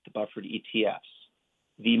 just like the buffered ETFs.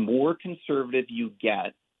 The more conservative you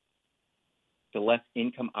get, the less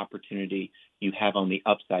income opportunity you have on the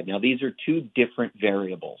upside. Now, these are two different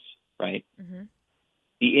variables, right? Mm-hmm.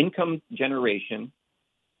 The income generation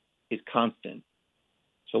is constant.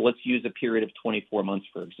 So let's use a period of 24 months,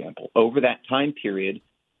 for example. Over that time period,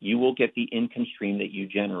 you will get the income stream that you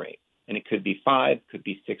generate. And it could be 5, could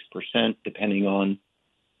be 6%, depending on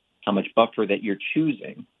how much buffer that you're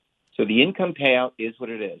choosing. So the income payout is what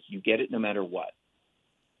it is. You get it no matter what.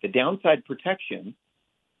 The downside protection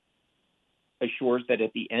assures that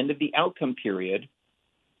at the end of the outcome period,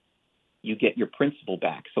 you get your principal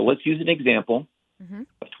back. So let's use an example Mm-hmm.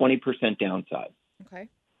 of 20% downside Okay.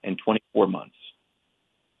 and 24 months.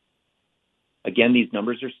 Again, these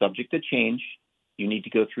numbers are subject to change. You need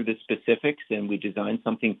to go through the specifics, and we design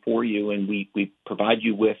something for you, and we provide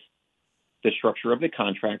you with the structure of the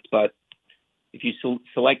contract. But if you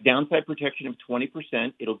select downside protection of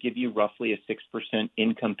 20%, it'll give you roughly a 6%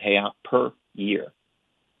 income payout per year.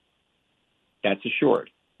 That's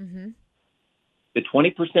assured. Mm-hmm. The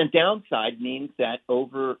 20% downside means that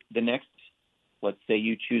over the next, let's say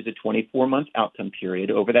you choose a 24-month outcome period,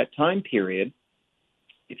 over that time period,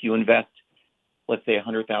 if you invest, let's say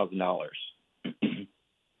 $100,000,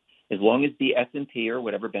 as long as the S&P or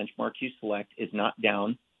whatever benchmark you select is not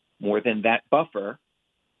down more than that buffer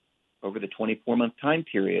over the 24-month time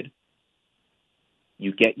period,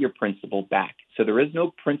 you get your principal back. So there is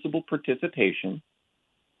no principal participation.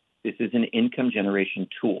 This is an income generation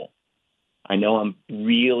tool. I know I'm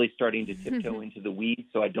really starting to tiptoe into the weeds,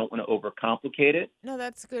 so I don't want to overcomplicate it. No,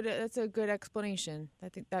 that's good. That's a good explanation. I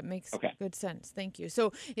think that makes Okay. good sense. Thank you.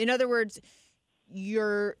 So, in other words,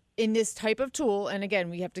 you're in this type of tool, and again,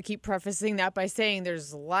 we have to keep prefacing that by saying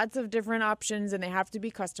there's lots of different options and they have to be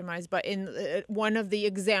customized. But in one of the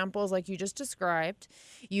examples, like you just described,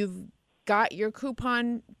 you've got your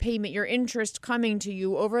coupon payment, your interest coming to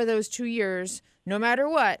you over those 2 years, no matter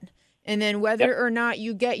what. And then whether or not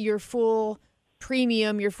you get your full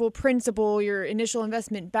premium, your full principal, your initial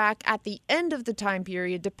investment back at the end of the time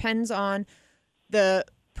period depends on the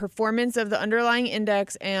performance of the underlying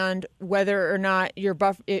index and whether or not your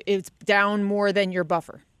it's down more than your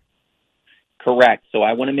buffer. Correct. So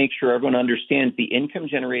I want to make sure everyone understands the income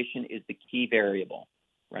generation is the key variable,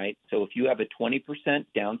 right? So if you have a 20%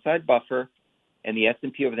 downside buffer, and the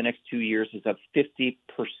S&P over the next 2 years is up 50%,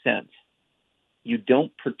 you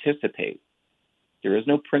don't participate. There is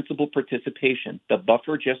no principal participation. The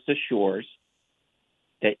buffer just assures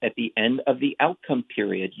that at the end of the outcome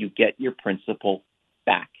period, you get your principal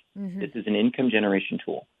back. This is an income generation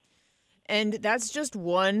tool. And that's just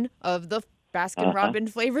one of the Baskin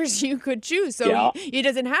Robbins flavors you could choose. So Yeah. it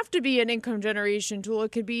doesn't have to be an income generation tool.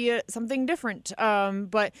 It could be something different.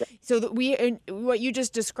 But so that what you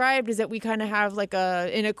just described is that we kind of have like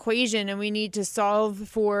an equation, and we need to solve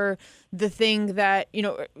for the thing that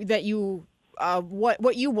you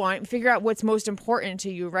what you want, figure out what's most important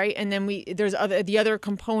to you, right? And then the other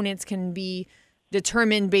components can be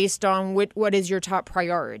determined based on what is your top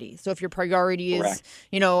priority. So if your priority is, Correct.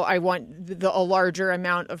 I want a larger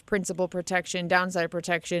amount of principal protection, downside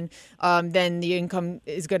protection, then the income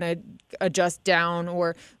is going to adjust down,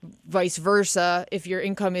 or vice versa. If your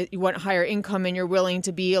income you want higher income and you're willing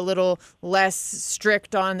to be a little less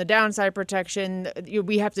strict on the downside protection,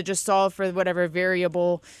 we have to just solve for whatever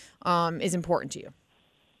variable is important to you.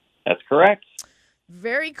 That's correct.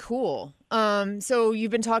 Very cool. So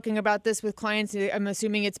you've been talking about this with clients. I'm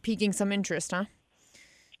assuming it's piquing some interest, huh?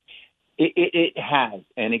 It has,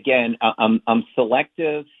 and again, I'm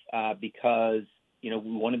selective because we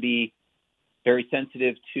want to be very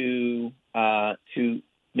sensitive to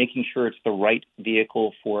making sure it's the right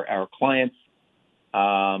vehicle for our clients.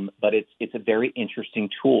 But it's a very interesting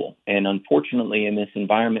tool, and unfortunately, in this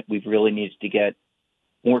environment, we've really needed to get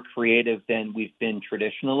more creative than we've been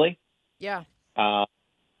traditionally. Yeah.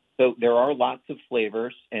 So there are lots of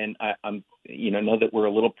flavors, and I'm know that we're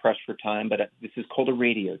a little pressed for time, but this is called a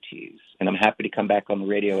radio tease, and I'm happy to come back on the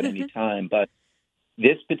radio at any time. But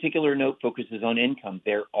this particular note focuses on income.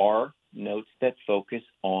 There are notes that focus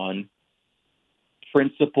on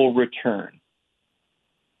principal return.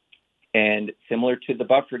 And similar to the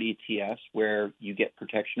buffered ETFs, where you get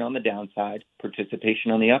protection on the downside,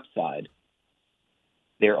 participation on the upside,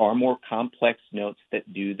 there are more complex notes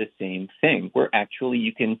that do the same thing, where actually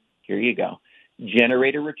you can, here you go,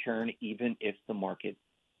 generate a return even if the market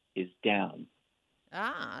is down.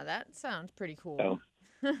 Ah, that sounds pretty cool.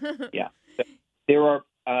 So, yeah. So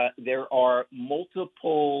there are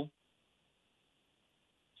multiple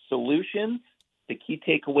solutions. The key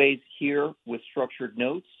takeaways here with structured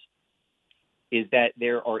notes is that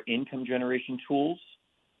there are income generation tools,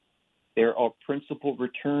 there are principal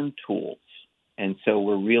return tools. And so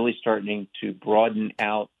we're really starting to broaden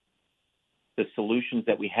out the solutions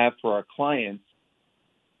that we have for our clients.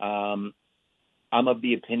 I'm of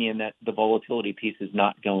the opinion that the volatility piece is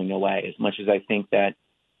not going away. As much as I think that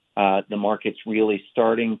the market's really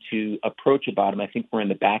starting to approach a bottom, I think we're in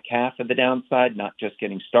the back half of the downside, not just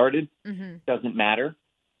getting started. Doesn't matter.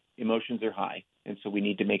 Emotions are high. And so we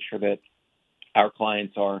need to make sure that our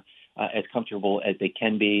clients are as comfortable as they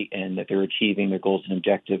can be, and that they're achieving their goals and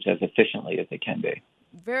objectives as efficiently as they can be.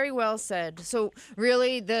 Very well said. So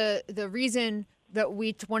really the reason that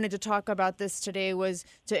we wanted to talk about this today was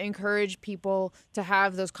to encourage people to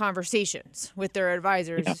have those conversations with their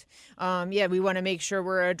advisors. We want to make sure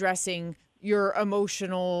we're addressing your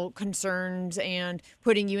emotional concerns and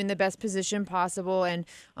putting you in the best position possible. And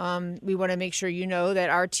we want to make sure you know that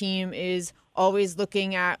our team is always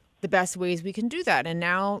looking at the best ways we can do that. And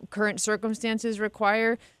now current circumstances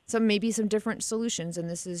require maybe some different solutions. And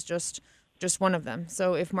this is just one of them.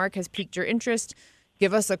 So if Mark has piqued your interest,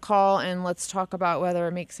 give us a call and let's talk about whether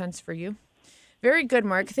it makes sense for you. Very good,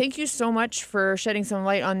 Mark. Thank you so much for shedding some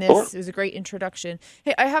light on this. Sure. It was a great introduction.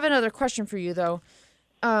 Hey, I have another question for you though.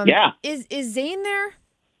 Yeah. Is Zane there?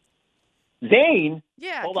 Zane?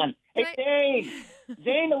 Yeah. Hold on. Hey, Zane!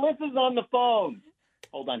 Zane, Alyssa's on the phone.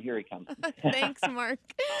 Hold on, here he comes. Thanks, Mark.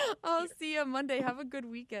 I'll see you Monday. Have a good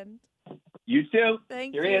weekend. You too.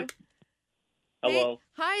 Thank Here you. he is. Hello.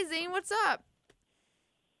 Hey, hi, Zane. What's up?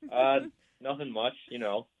 Nothing much,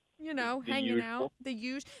 The Hanging usual. out. The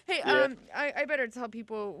usual. Hey, Yeah. I better tell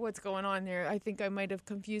people what's going on there. I think I might have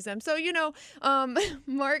confused them. So,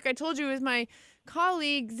 Mark, I told you is my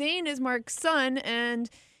colleague. Zane is Mark's son, and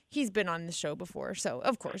he's been on the show before. So,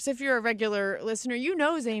 of course, if you're a regular listener, you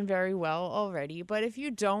know Zane very well already. But if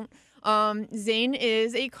you don't, Zane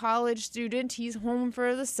is a college student. He's home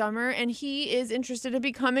for the summer, and he is interested in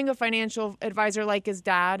becoming a financial advisor like his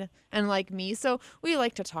dad and like me. So we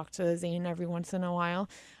like to talk to Zane every once in a while.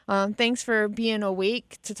 Thanks for being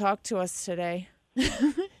awake to talk to us today.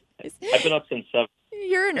 I've been up since 7.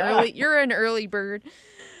 You're an early bird.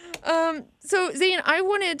 So Zane, I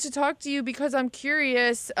wanted to talk to you because I'm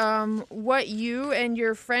curious what you and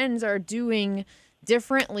your friends are doing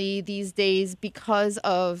differently these days because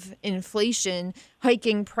of inflation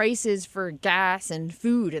hiking prices for gas and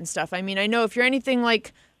food and stuff. I mean, I know if you're anything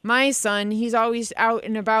like my son, he's always out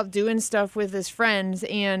and about doing stuff with his friends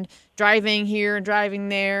and driving here and driving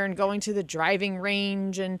there and going to the driving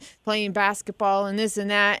range and playing basketball and this and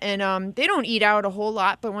that. And they don't eat out a whole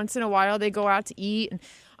lot, but once in a while they go out to eat. And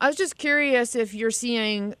I was just curious if you're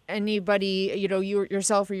seeing anybody,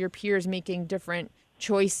 yourself or your peers making different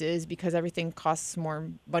choices because everything costs more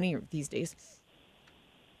money these days.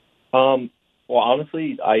 Well,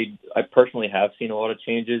 honestly, I personally have seen a lot of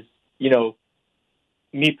changes.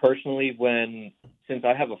 Me personally, since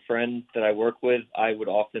I have a friend that I work with, I would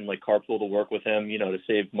often carpool to work with him, to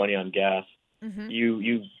save money on gas. Mm-hmm.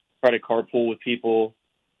 You try to carpool with people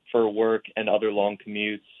for work and other long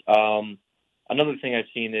commutes. Another thing I've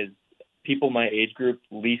seen is people my age group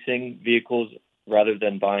leasing vehicles rather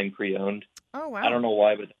than buying pre-owned. Oh, wow. I don't know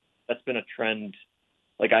why, but that's been a trend.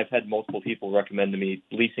 I've had multiple people recommend to me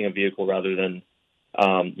leasing a vehicle rather than,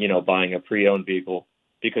 buying a pre-owned vehicle,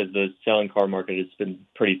 because the selling car market has been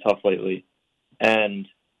pretty tough lately. And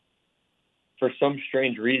for some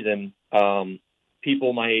strange reason,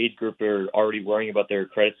 people my age group are already worrying about their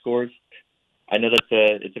credit scores. I know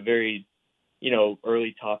it's a very,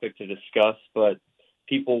 early topic to discuss, but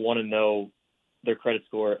people want to know their credit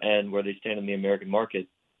score and where they stand in the American market,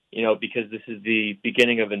 because this is the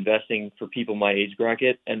beginning of investing for people my age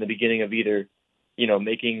bracket and the beginning of either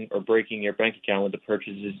making or breaking your bank account with the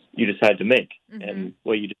purchases you decide to make and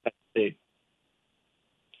what you decide to do.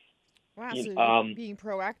 Wow, so you're being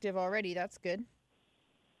proactive already. That's good.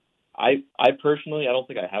 I personally, I don't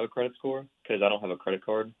think I have a credit score because I don't have a credit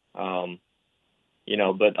card.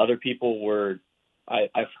 But other people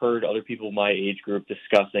I've heard other people my age group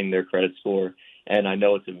discussing their credit score, and I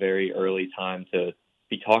know it's a very early time to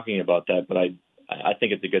be talking about that, but I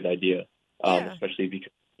think it's a good idea, especially because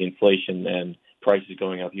of the inflation and prices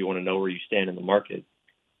going up. You want to know where you stand in the market.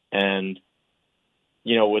 And,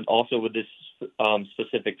 with this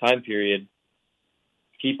specific time period,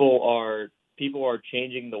 people are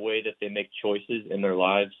changing the way that they make choices in their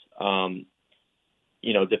lives,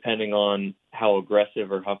 depending on how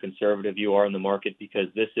aggressive or how conservative you are in the market, because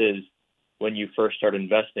this is when you first start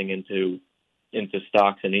investing into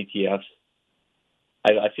stocks and ETFs.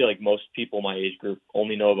 I feel like most people my age group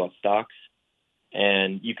only know about stocks,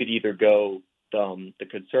 and you could either go the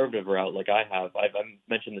conservative route like I have. I've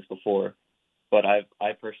mentioned this before, but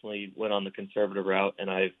I personally went on the conservative route, and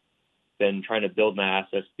I've been trying to build my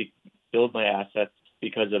assets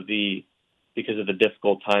because of the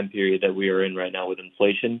difficult time period that we are in right now with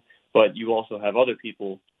inflation. But you also have other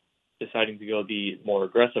people deciding to go the more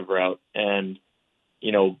aggressive route and,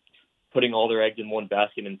 putting all their eggs in one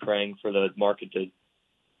basket and praying for the market to,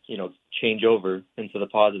 change over into the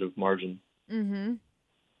positive margin. Mm-hmm.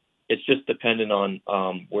 It's just dependent on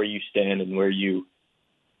where you stand and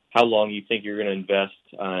how long you think you're going to invest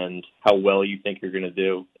and how well you think you're going to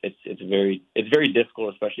do. It's very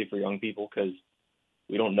difficult, especially for young people, because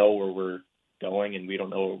we don't know where we're going and we don't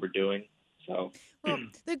know what we're doing. So, well,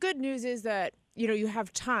 the good news is that you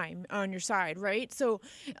have time on your side, right? So,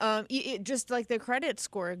 just like the credit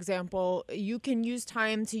score example, you can use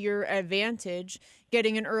time to your advantage,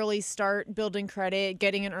 getting an early start, building credit,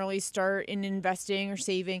 getting an early start in investing or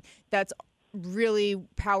saving. That's really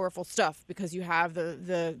powerful stuff because you have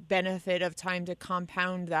the benefit of time to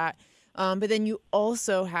compound that. But then you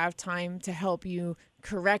also have time to help you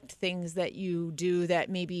correct things that you do that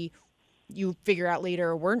maybe you figure out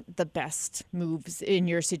later weren't the best moves in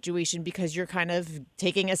your situation because you're kind of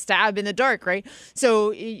taking a stab in the dark, right?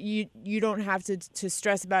 So you don't have to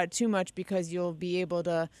stress about it too much because you'll be able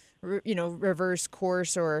to reverse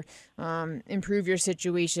course or improve your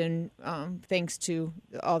situation thanks to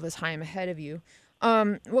all the time ahead of you.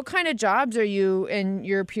 What kind of jobs are you and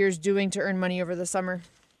your peers doing to earn money over the summer?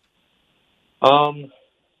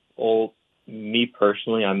 Well, me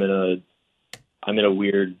personally, I'm in a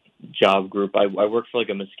weird job group. I work for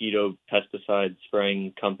a mosquito pesticide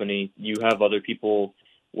spraying company. You have other people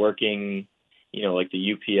working, the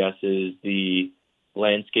UPSs, the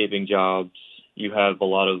landscaping jobs. You have a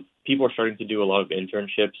lot of people are starting to do a lot of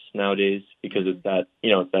internships nowadays because it's that,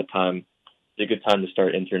 it's that time. It's a good time to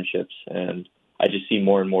start internships. And I just see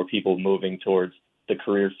more and more people moving towards the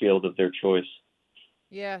career field of their choice.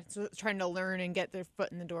 Yeah, so trying to learn and get their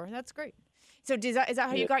foot in the door. That's great. So is that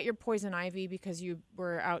how you got your poison ivy, because you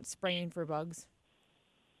were out spraying for bugs?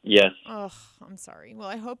 Yes. Oh, I'm sorry. Well,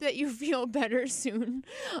 I hope that you feel better soon.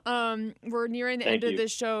 We're nearing the end of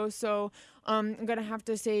this show, so I'm going to have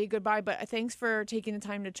to say goodbye. But thanks for taking the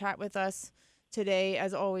time to chat with us today.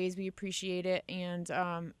 As always, we appreciate it. And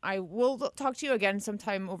I will talk to you again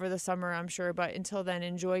sometime over the summer, I'm sure. But until then,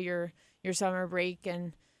 enjoy your summer break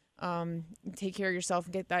and take care of yourself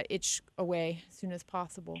and get that itch away as soon as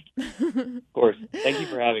possible. Of course. Thank you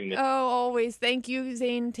for having me. Oh, always. Thank you,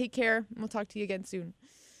 Zane. Take care. We'll talk to you again soon.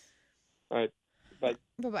 All right. Bye.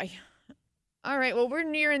 Bye-bye. All right. Well, we're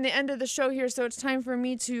nearing the end of the show here, so it's time for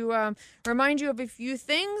me to remind you of a few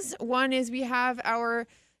things. One is we have our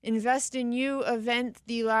Invest in You event,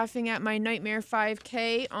 the Laughing at My Nightmare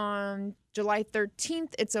 5K on July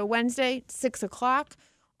 13th. It's a Wednesday, 6 o'clock.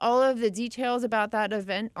 All of the details about that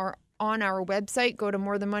event are on our website. Go to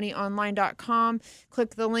morethanmoneyonline.com,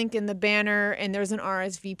 click the link in the banner, and there's an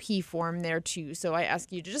RSVP form there too. So I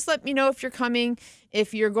ask you to just let me know if you're coming,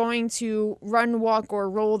 if you're going to run, walk, or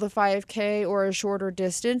roll the 5K or a shorter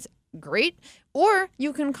distance. Great. Or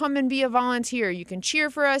you can come and be a volunteer. You can cheer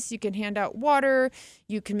for us. You can hand out water.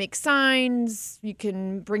 You can make signs. You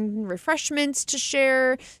can bring refreshments to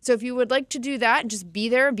share. So if you would like to do that, just be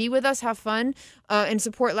there, be with us, have fun, and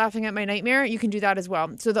support Laughing at My Nightmare, you can do that as well.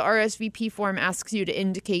 So the RSVP form asks you to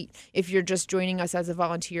indicate if you're just joining us as a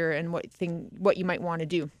volunteer and what you might want to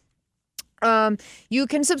do. You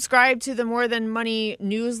can subscribe to the More Than Money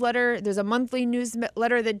newsletter. There's a monthly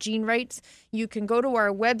newsletter that Jean writes. You can go to our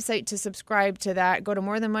website to subscribe to that. Go to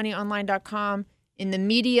morethanmoneyonline.com. In the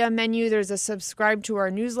media menu, there's a subscribe to our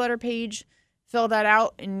newsletter page. Fill that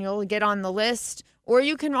out and you'll get on the list. Or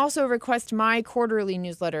you can also request my quarterly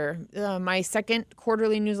newsletter. My second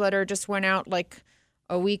quarterly newsletter just went out like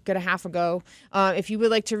a week and a half ago. If you would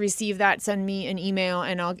like to receive that, send me an email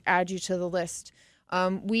and I'll add you to the list.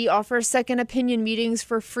 We offer second opinion meetings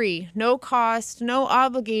for free. No cost, no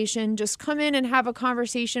obligation. Just come in and have a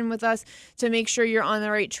conversation with us to make sure you're on the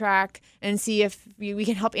right track and see if we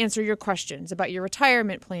can help answer your questions about your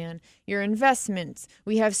retirement plan, your investments.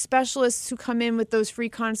 We have specialists who come in with those free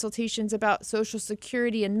consultations about Social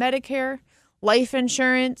Security and Medicare, life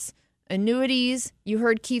insurance, annuities. You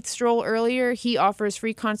heard Keith Stroll earlier. He offers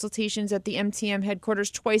free consultations at the MTM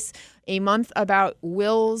headquarters twice a month about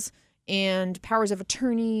wills and powers of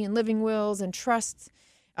attorney and living wills and trusts.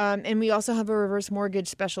 And we also have a reverse mortgage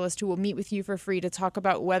specialist who will meet with you for free to talk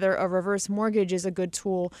about whether a reverse mortgage is a good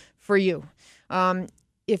tool for you.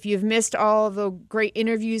 If you've missed all of the great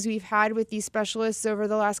interviews we've had with these specialists over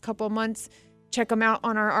the last couple of months, check them out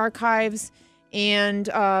on our archives and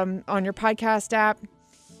on your podcast app.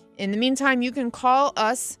 In the meantime, you can call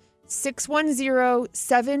us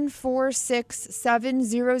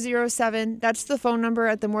 610-746-7007. That's the phone number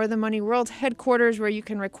at the More Than Money World headquarters where you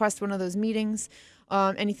can request one of those meetings.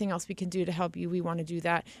 Anything else we can do to help you, we want to do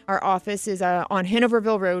that. Our office is on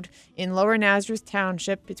Hanoverville Road in Lower Nazareth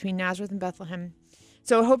Township between Nazareth and Bethlehem.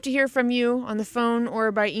 So I hope to hear from you on the phone or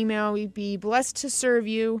by email. We'd be blessed to serve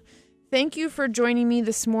you. Thank you for joining me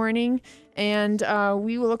this morning, and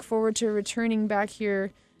we will look forward to returning back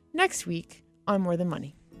here next week on More Than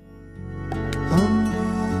Money.